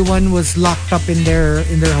everyone was locked up in their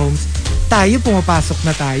homes, tayo pumapasok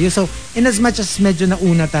na tayo. So, in as much as medyo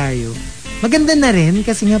nauna tayo, maganda na rin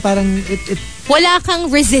kasi nga parang it wala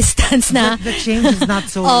kang resistance na. The change is not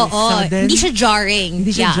so sudden. Hindi siya jarring.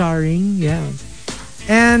 Hindi siya jarring, yeah.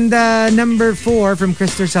 And number 4 from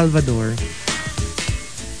Crister Salvador,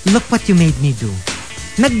 look what you made me do.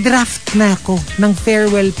 Nag-draft na ako ng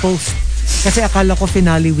farewell post kasi akala ko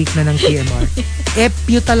finale week na ng TMR.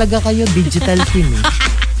 Epyo talaga kayo, digital team eh.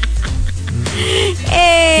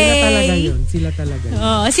 Sila talaga yun.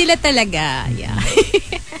 Oh, sila talaga. Yeah.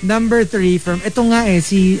 Number 3 from, ito nga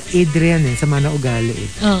si Adrian sa Mana Ugali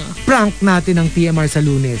Prank natin ng TMR sa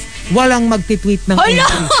Lunes. Walang magtitweet ng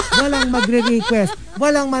entry. Walang magre-request.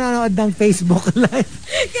 Walang manonood ng Facebook Live.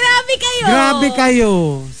 Grabe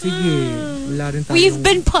kayo. Sige. Wala rin tayong, we've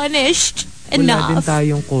been punished enough. Wala din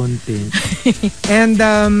tayong content. And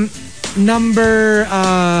number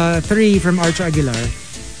 3 from Archer Aguilar,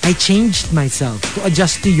 I changed myself to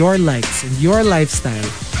adjust to your likes and your lifestyle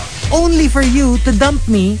only for you to dump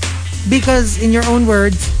me because, in your own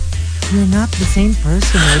words, you're not the same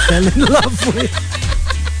person I fell in love with.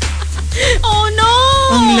 Oh no!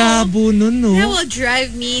 Ang labo nun, no? That will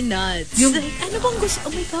drive me nuts. Like, ano bang gusto?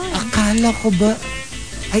 Oh my God. Akala ko ba,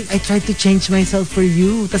 I tried to change myself for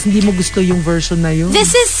you tas hindi mo gusto yung version na yun.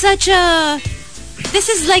 This is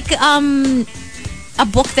like a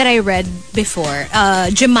book that I read before.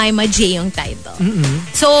 Jemima J yung title.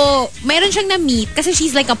 So, mayroon siyang na-meet kasi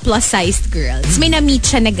she's like a plus-sized girl. So, may na-meet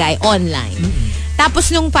siya na guy online. Tapos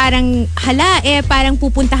nung parang, parang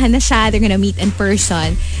pupuntahan na siya, they're gonna meet in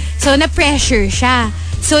person. So, na-pressure siya.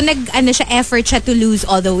 So, effort siya to lose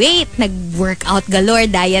all the weight. Nag-workout galore,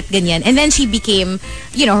 diet, ganyan. And then she became,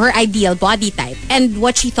 her ideal body type. And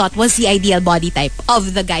what she thought was the ideal body type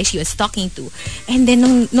of the guy she was talking to. And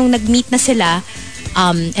then, nung nag-meet na sila,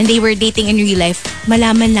 and they were dating in real life,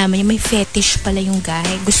 malaman-laman niya, may fetish pala yung guy.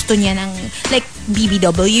 Gusto niya ng, like,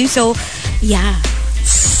 BBW. So, yeah.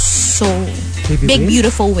 So, Baby big, Will?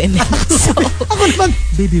 beautiful women. So, ako naman,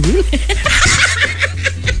 Baby Will?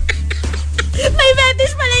 may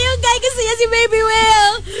fetish pala yung guy. Gusto niya si Baby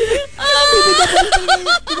Will.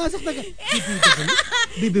 Pumasok na ka.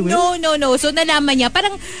 Baby Will? No. So, nalaman niya,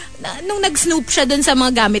 parang, nung nag-snoop siya dun sa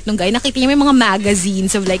mga gamit nung guy, nakita niya may mga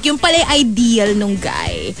magazines of like, yung pala yung ideal nung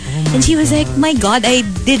guy. And she was like, my God, I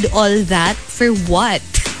did all that for what?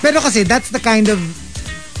 Pero kasi, that's the kind of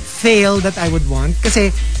fail that I would want.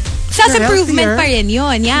 Kasi, self-improvement pa rin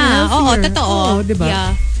yun. Yeah. Oo, totoo. Oo, diba?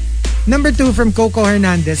 Yeah. Number 2 from Coco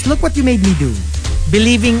Hernandez, look what you made me do.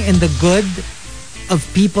 Believing in the good of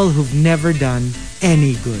people who've never done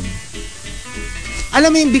any good. Alam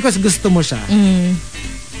mo yung because gusto mo siya.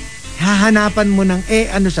 Hahanapan mo ng,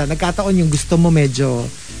 nagkataon yung gusto mo medyo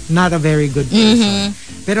not a very good person.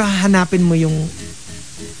 Pero hahanapin mo yung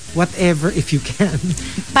whatever if you can.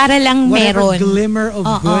 Para lang whatever meron. Glimmer of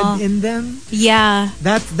good in them. Yeah.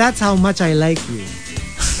 That's how much I like you.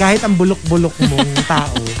 Kahit ang bulok-bulok mong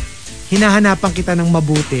tao, hinahanapan kita ng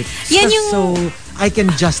mabuti. Yan yung, so I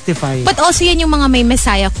can justify. But also yan yung mga may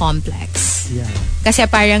messiah complex. Yeah. Kasi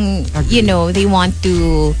parang, they want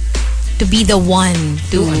to be the one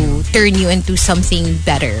to turn you into something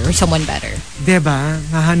better or someone better. Diba?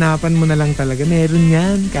 Hahanapan mo na lang talaga. Meron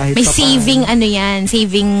yan. Kahit may saving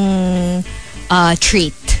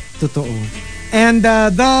trait. Totoo. And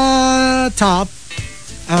the top,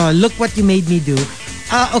 look what you made me do.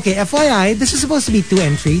 Okay, FYI, this is supposed to be 2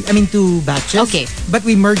 batches. Okay. But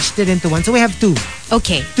we merged it into one. So we have 2.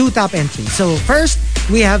 Okay. 2 top entries. So first,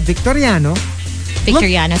 we have Victoriano.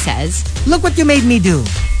 Victoriano says, look what you made me do.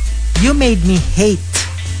 You made me hate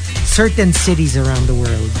certain cities around the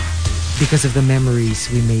world because of the memories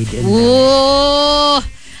we made in them. Ooh!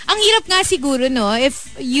 Ang hirap nga siguro, no?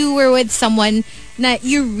 If you were with someone na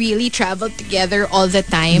you really traveled together all the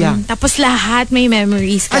time. Yeah. Tapos lahat may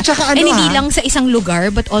memories ka. At saka and hindi lang sa isang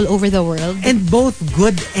lugar, but all over the world. And both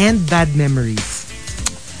good and bad memories.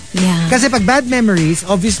 Yeah. Kasi pag bad memories,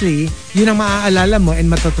 obviously, yun ang maaalala mo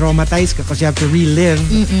and matatraumatize ka because you have to relive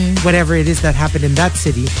whatever it is that happened in that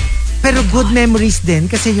city. Pero good memories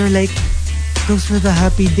din kasi you're like, those were the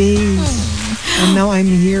happy days. And now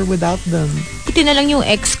I'm here without them. Buti na lang yung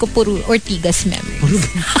ex ko, puro Ortigas memories.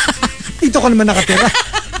 Dito ka naman nakatira.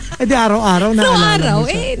 Di araw-araw naalala mo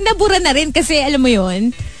siya. Nabura na rin kasi alam mo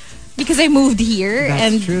yun, because I moved here. That's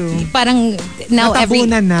and true. Parang now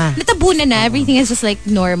Natabunan na. Natabunan na. Everything is just like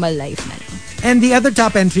normal life na. And the other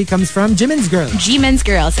top entry comes from Jimin's Girl. Jimin's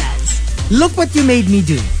Girl says, look what you made me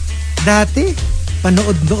do. Dati,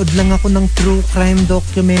 panood-nood lang ako ng true crime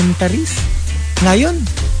documentaries. Ngayon,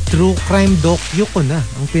 true crime docu ko na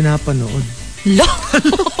ang pinapanood.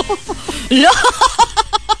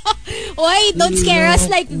 Oy, don't scare us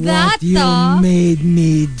like that. What you made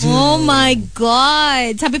me do. Oh my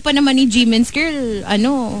God. Sabi pa naman ni Jimin's Girl,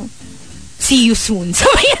 see you soon.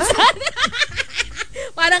 Sabi yan.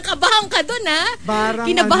 Parang kabahan ka dun, ha?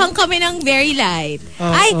 Kinabahan kami ng very light.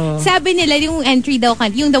 Sabi nila yung entry daw,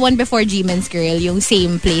 yung the one before Jimin's Girl, yung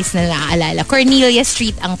same place na naaalala. Cornelia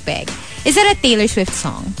Street ang peg. Is that a Taylor Swift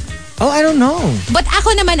song? Oh, I don't know. But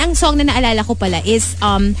ako naman, ang song na naalala ko pala is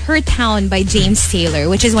Her Town by James Taylor,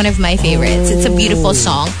 which is one of my favorites. It's a beautiful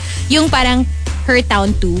song. Yung parang Her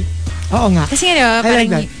Town 2. Oo nga. Kasi parang,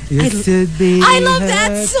 like that. I love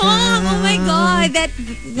that song. Oh my God. That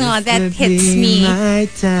hits me.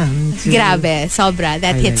 Grabe. Sobra.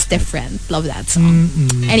 That hits different. Love that song.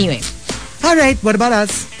 Anyway. All right. What about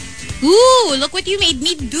us? Ooh, look what you made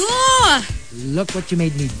me do. Look what you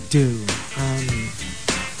made me do.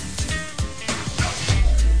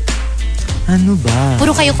 Ano ba?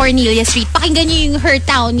 Puro kayo Cornelia Street. Pakinggan niyo yung Her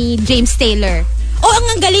Town ni James Taylor. Oh,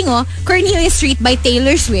 ang galing Cornelia Street by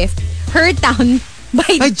Taylor Swift. Her Town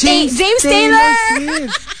by James Taylor.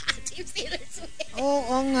 James Taylor Swift.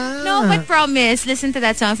 Oo nga. No, but promise, listen to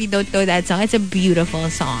that song if you don't know that song. It's a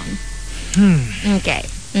beautiful song. Okay.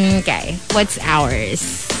 What's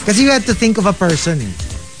ours? Kasi you had to think of a person eh.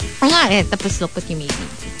 Tapos look what you made me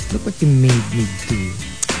do. Look what you made me do.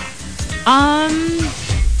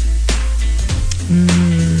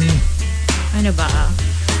 Ano ba?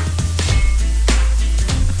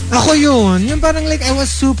 Ako yun. Yung parang like I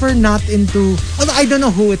was super not into, although I don't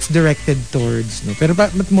know who it's directed towards, no? Pero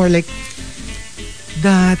but more like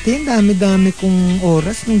dati, dami-dami kong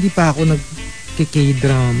oras nung di pa ako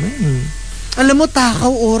nag-K-drama. Alam mo,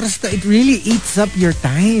 takaw oras na it really eats up your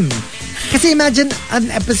time. Kasi imagine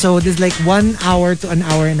an episode is like 1 hour to an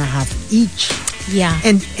hour and a half each. Yeah.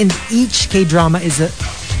 And each K-drama is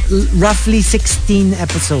roughly 16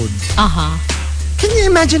 episodes. Can you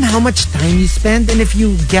imagine how much time you spend? And if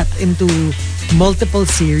you get into multiple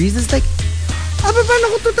series, it's like, paano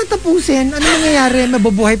ko ito tatapusin? Ano nangyayari?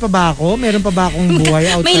 Mabubuhay pa ba ako? Meron pa ba akong buhay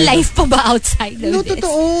outside? May life pa ba outside of no, this?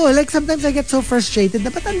 Totoo. Like sometimes I get so frustrated.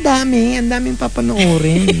 Dapat ang daming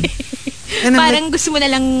papanoorin. Parang gusto mo na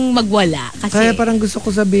lang magwala. Kasi kaya parang gusto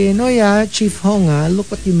ko sabihin, Chief Hong look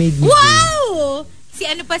what you made me do. Wow!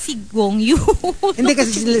 Si Gong Yu. Hindi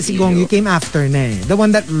kasi si Gong Yu came after na eh. The one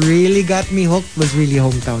that really got me hooked was really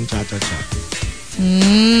Hometown Cha-Cha-Cha.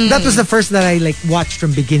 That was the first that I like watched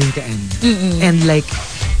from beginning to end. And like,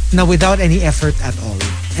 now without any effort at all.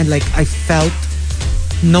 And like, I felt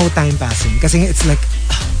no time passing. Kasi it's like,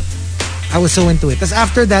 I was so into it. Tapos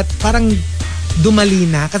after that, parang dumali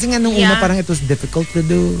na. Kasi nga nung una parang it was difficult to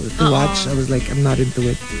watch. I was like, I'm not into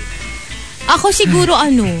it. Ako siguro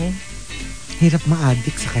hirap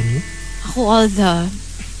ma-addict sa kanya. Ako all the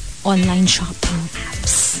online shopping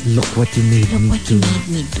apps. Look what you made me do.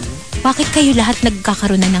 Bakit kayo lahat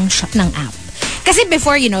nagkakaroon na ng app? Kasi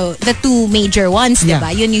before, the two major ones, diba?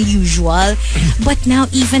 Yun yung usual. But now,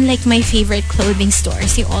 even like my favorite clothing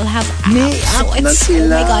stores, they all have apps. May app so na sila. Oh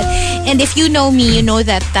my God. And if you know me, you know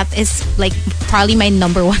that is like probably my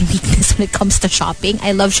number one weakness when it comes to shopping.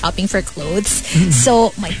 I love shopping for clothes.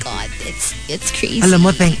 So, my God, it's crazy. Alam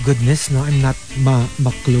mo, thank goodness, no? I'm not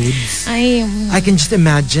ma-clothes. I can just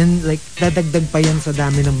imagine, like, dadagdag pa yan sa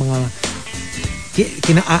dami ng mga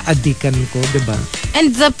kina-aadikan ko, diba?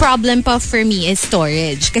 And the problem pa for me is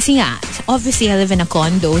storage. Kasi nga, obviously I live in a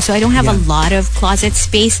condo, so I don't have a lot of closet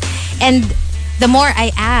space. And the more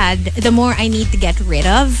I add, the more I need to get rid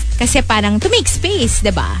of. Kasi parang to make space,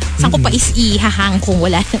 diba? Saan ko pa ihahang kung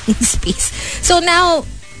wala nang space? So now,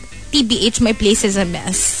 TBH, my place is a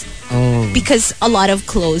mess. Because a lot of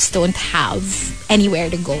clothes don't have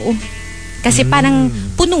anywhere to go. Kasi parang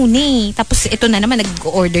puno na eh. Tapos ito na naman,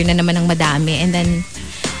 nag-order na naman ng madami. And then,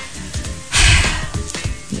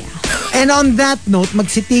 And on that note,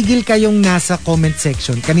 magsitigil kayong nasa comment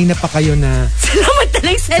section. Kanina pa kayo na,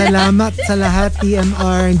 Salamat sa lahat,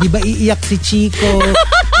 TMR. Hindi ba iiyak si Chico?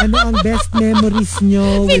 Ano ang best memories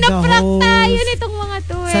nyo with the host? Tayo nitong mga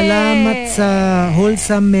to eh. Salamat sa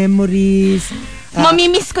wholesome memories.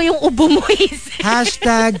 Mamimiss ko yung ubo mo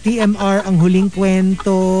Hashtag TMR ang huling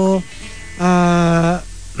kwento.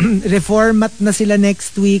 Reformat na sila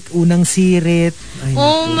next week. Unang sirit. Ay,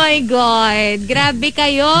 my God. Grabe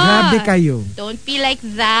kayo. Don't be like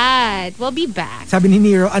that. We'll be back. Sabi ni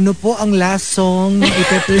Nero, ano po ang last song na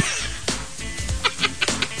ipe-play?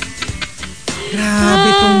 Grabe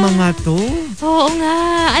tong mga to. Oo nga.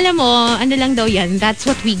 Alam mo, ano lang daw yan, that's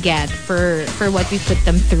what we get for what we put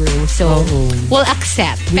them through. So, we'll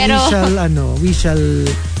accept. We shall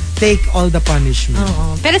take all the punishment.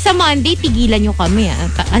 Oo. Pero sa Monday, tigilan nyo kami.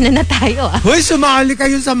 Ano na tayo? Hoy, sumali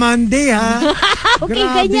kayo sa Monday, ha? Okay,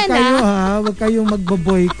 grabe ganyan, kayo, ha? Huwag kayong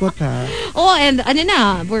magbo-boycott, ha? Oh, and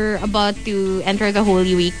we're about to enter the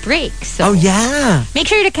Holy Week break. So, yeah. Make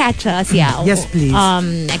sure to catch us, Yes, please.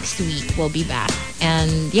 Next week, we'll be back.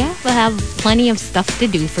 And yeah, we'll have plenty of stuff to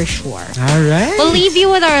do for sure. All right. We'll leave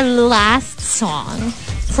you with our last song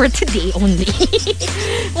for today only.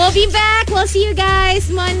 We'll be back. We'll see you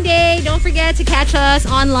guys Monday. Don't forget to catch us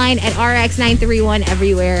online at RX931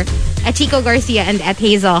 everywhere. At Chico Garcia and at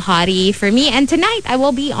Hazel Hottie for me. And tonight, I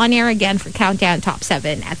will be on air again for Countdown Top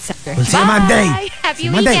 7 at 7. We'll see you Monday. Happy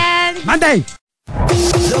weekend. Monday.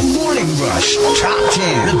 The Morning Rush Top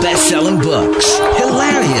 10. The best-selling books.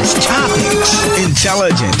 Hilarious topics.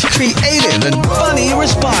 Intelligent, creative, and funny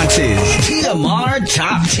responses. TMR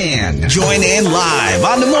Top 10. Join in live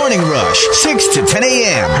on The Morning Rush, 6 to 10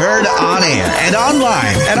 a.m. Heard on air and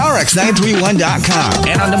online at RX931.com.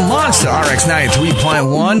 And on the Monster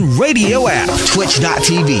RX93.1 radio app.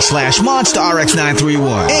 Twitch.tv/Monster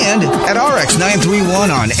RX931. And at RX931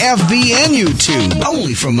 on FB and YouTube.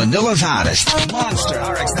 Only from Manila's hottest. Monster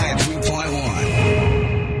RX931.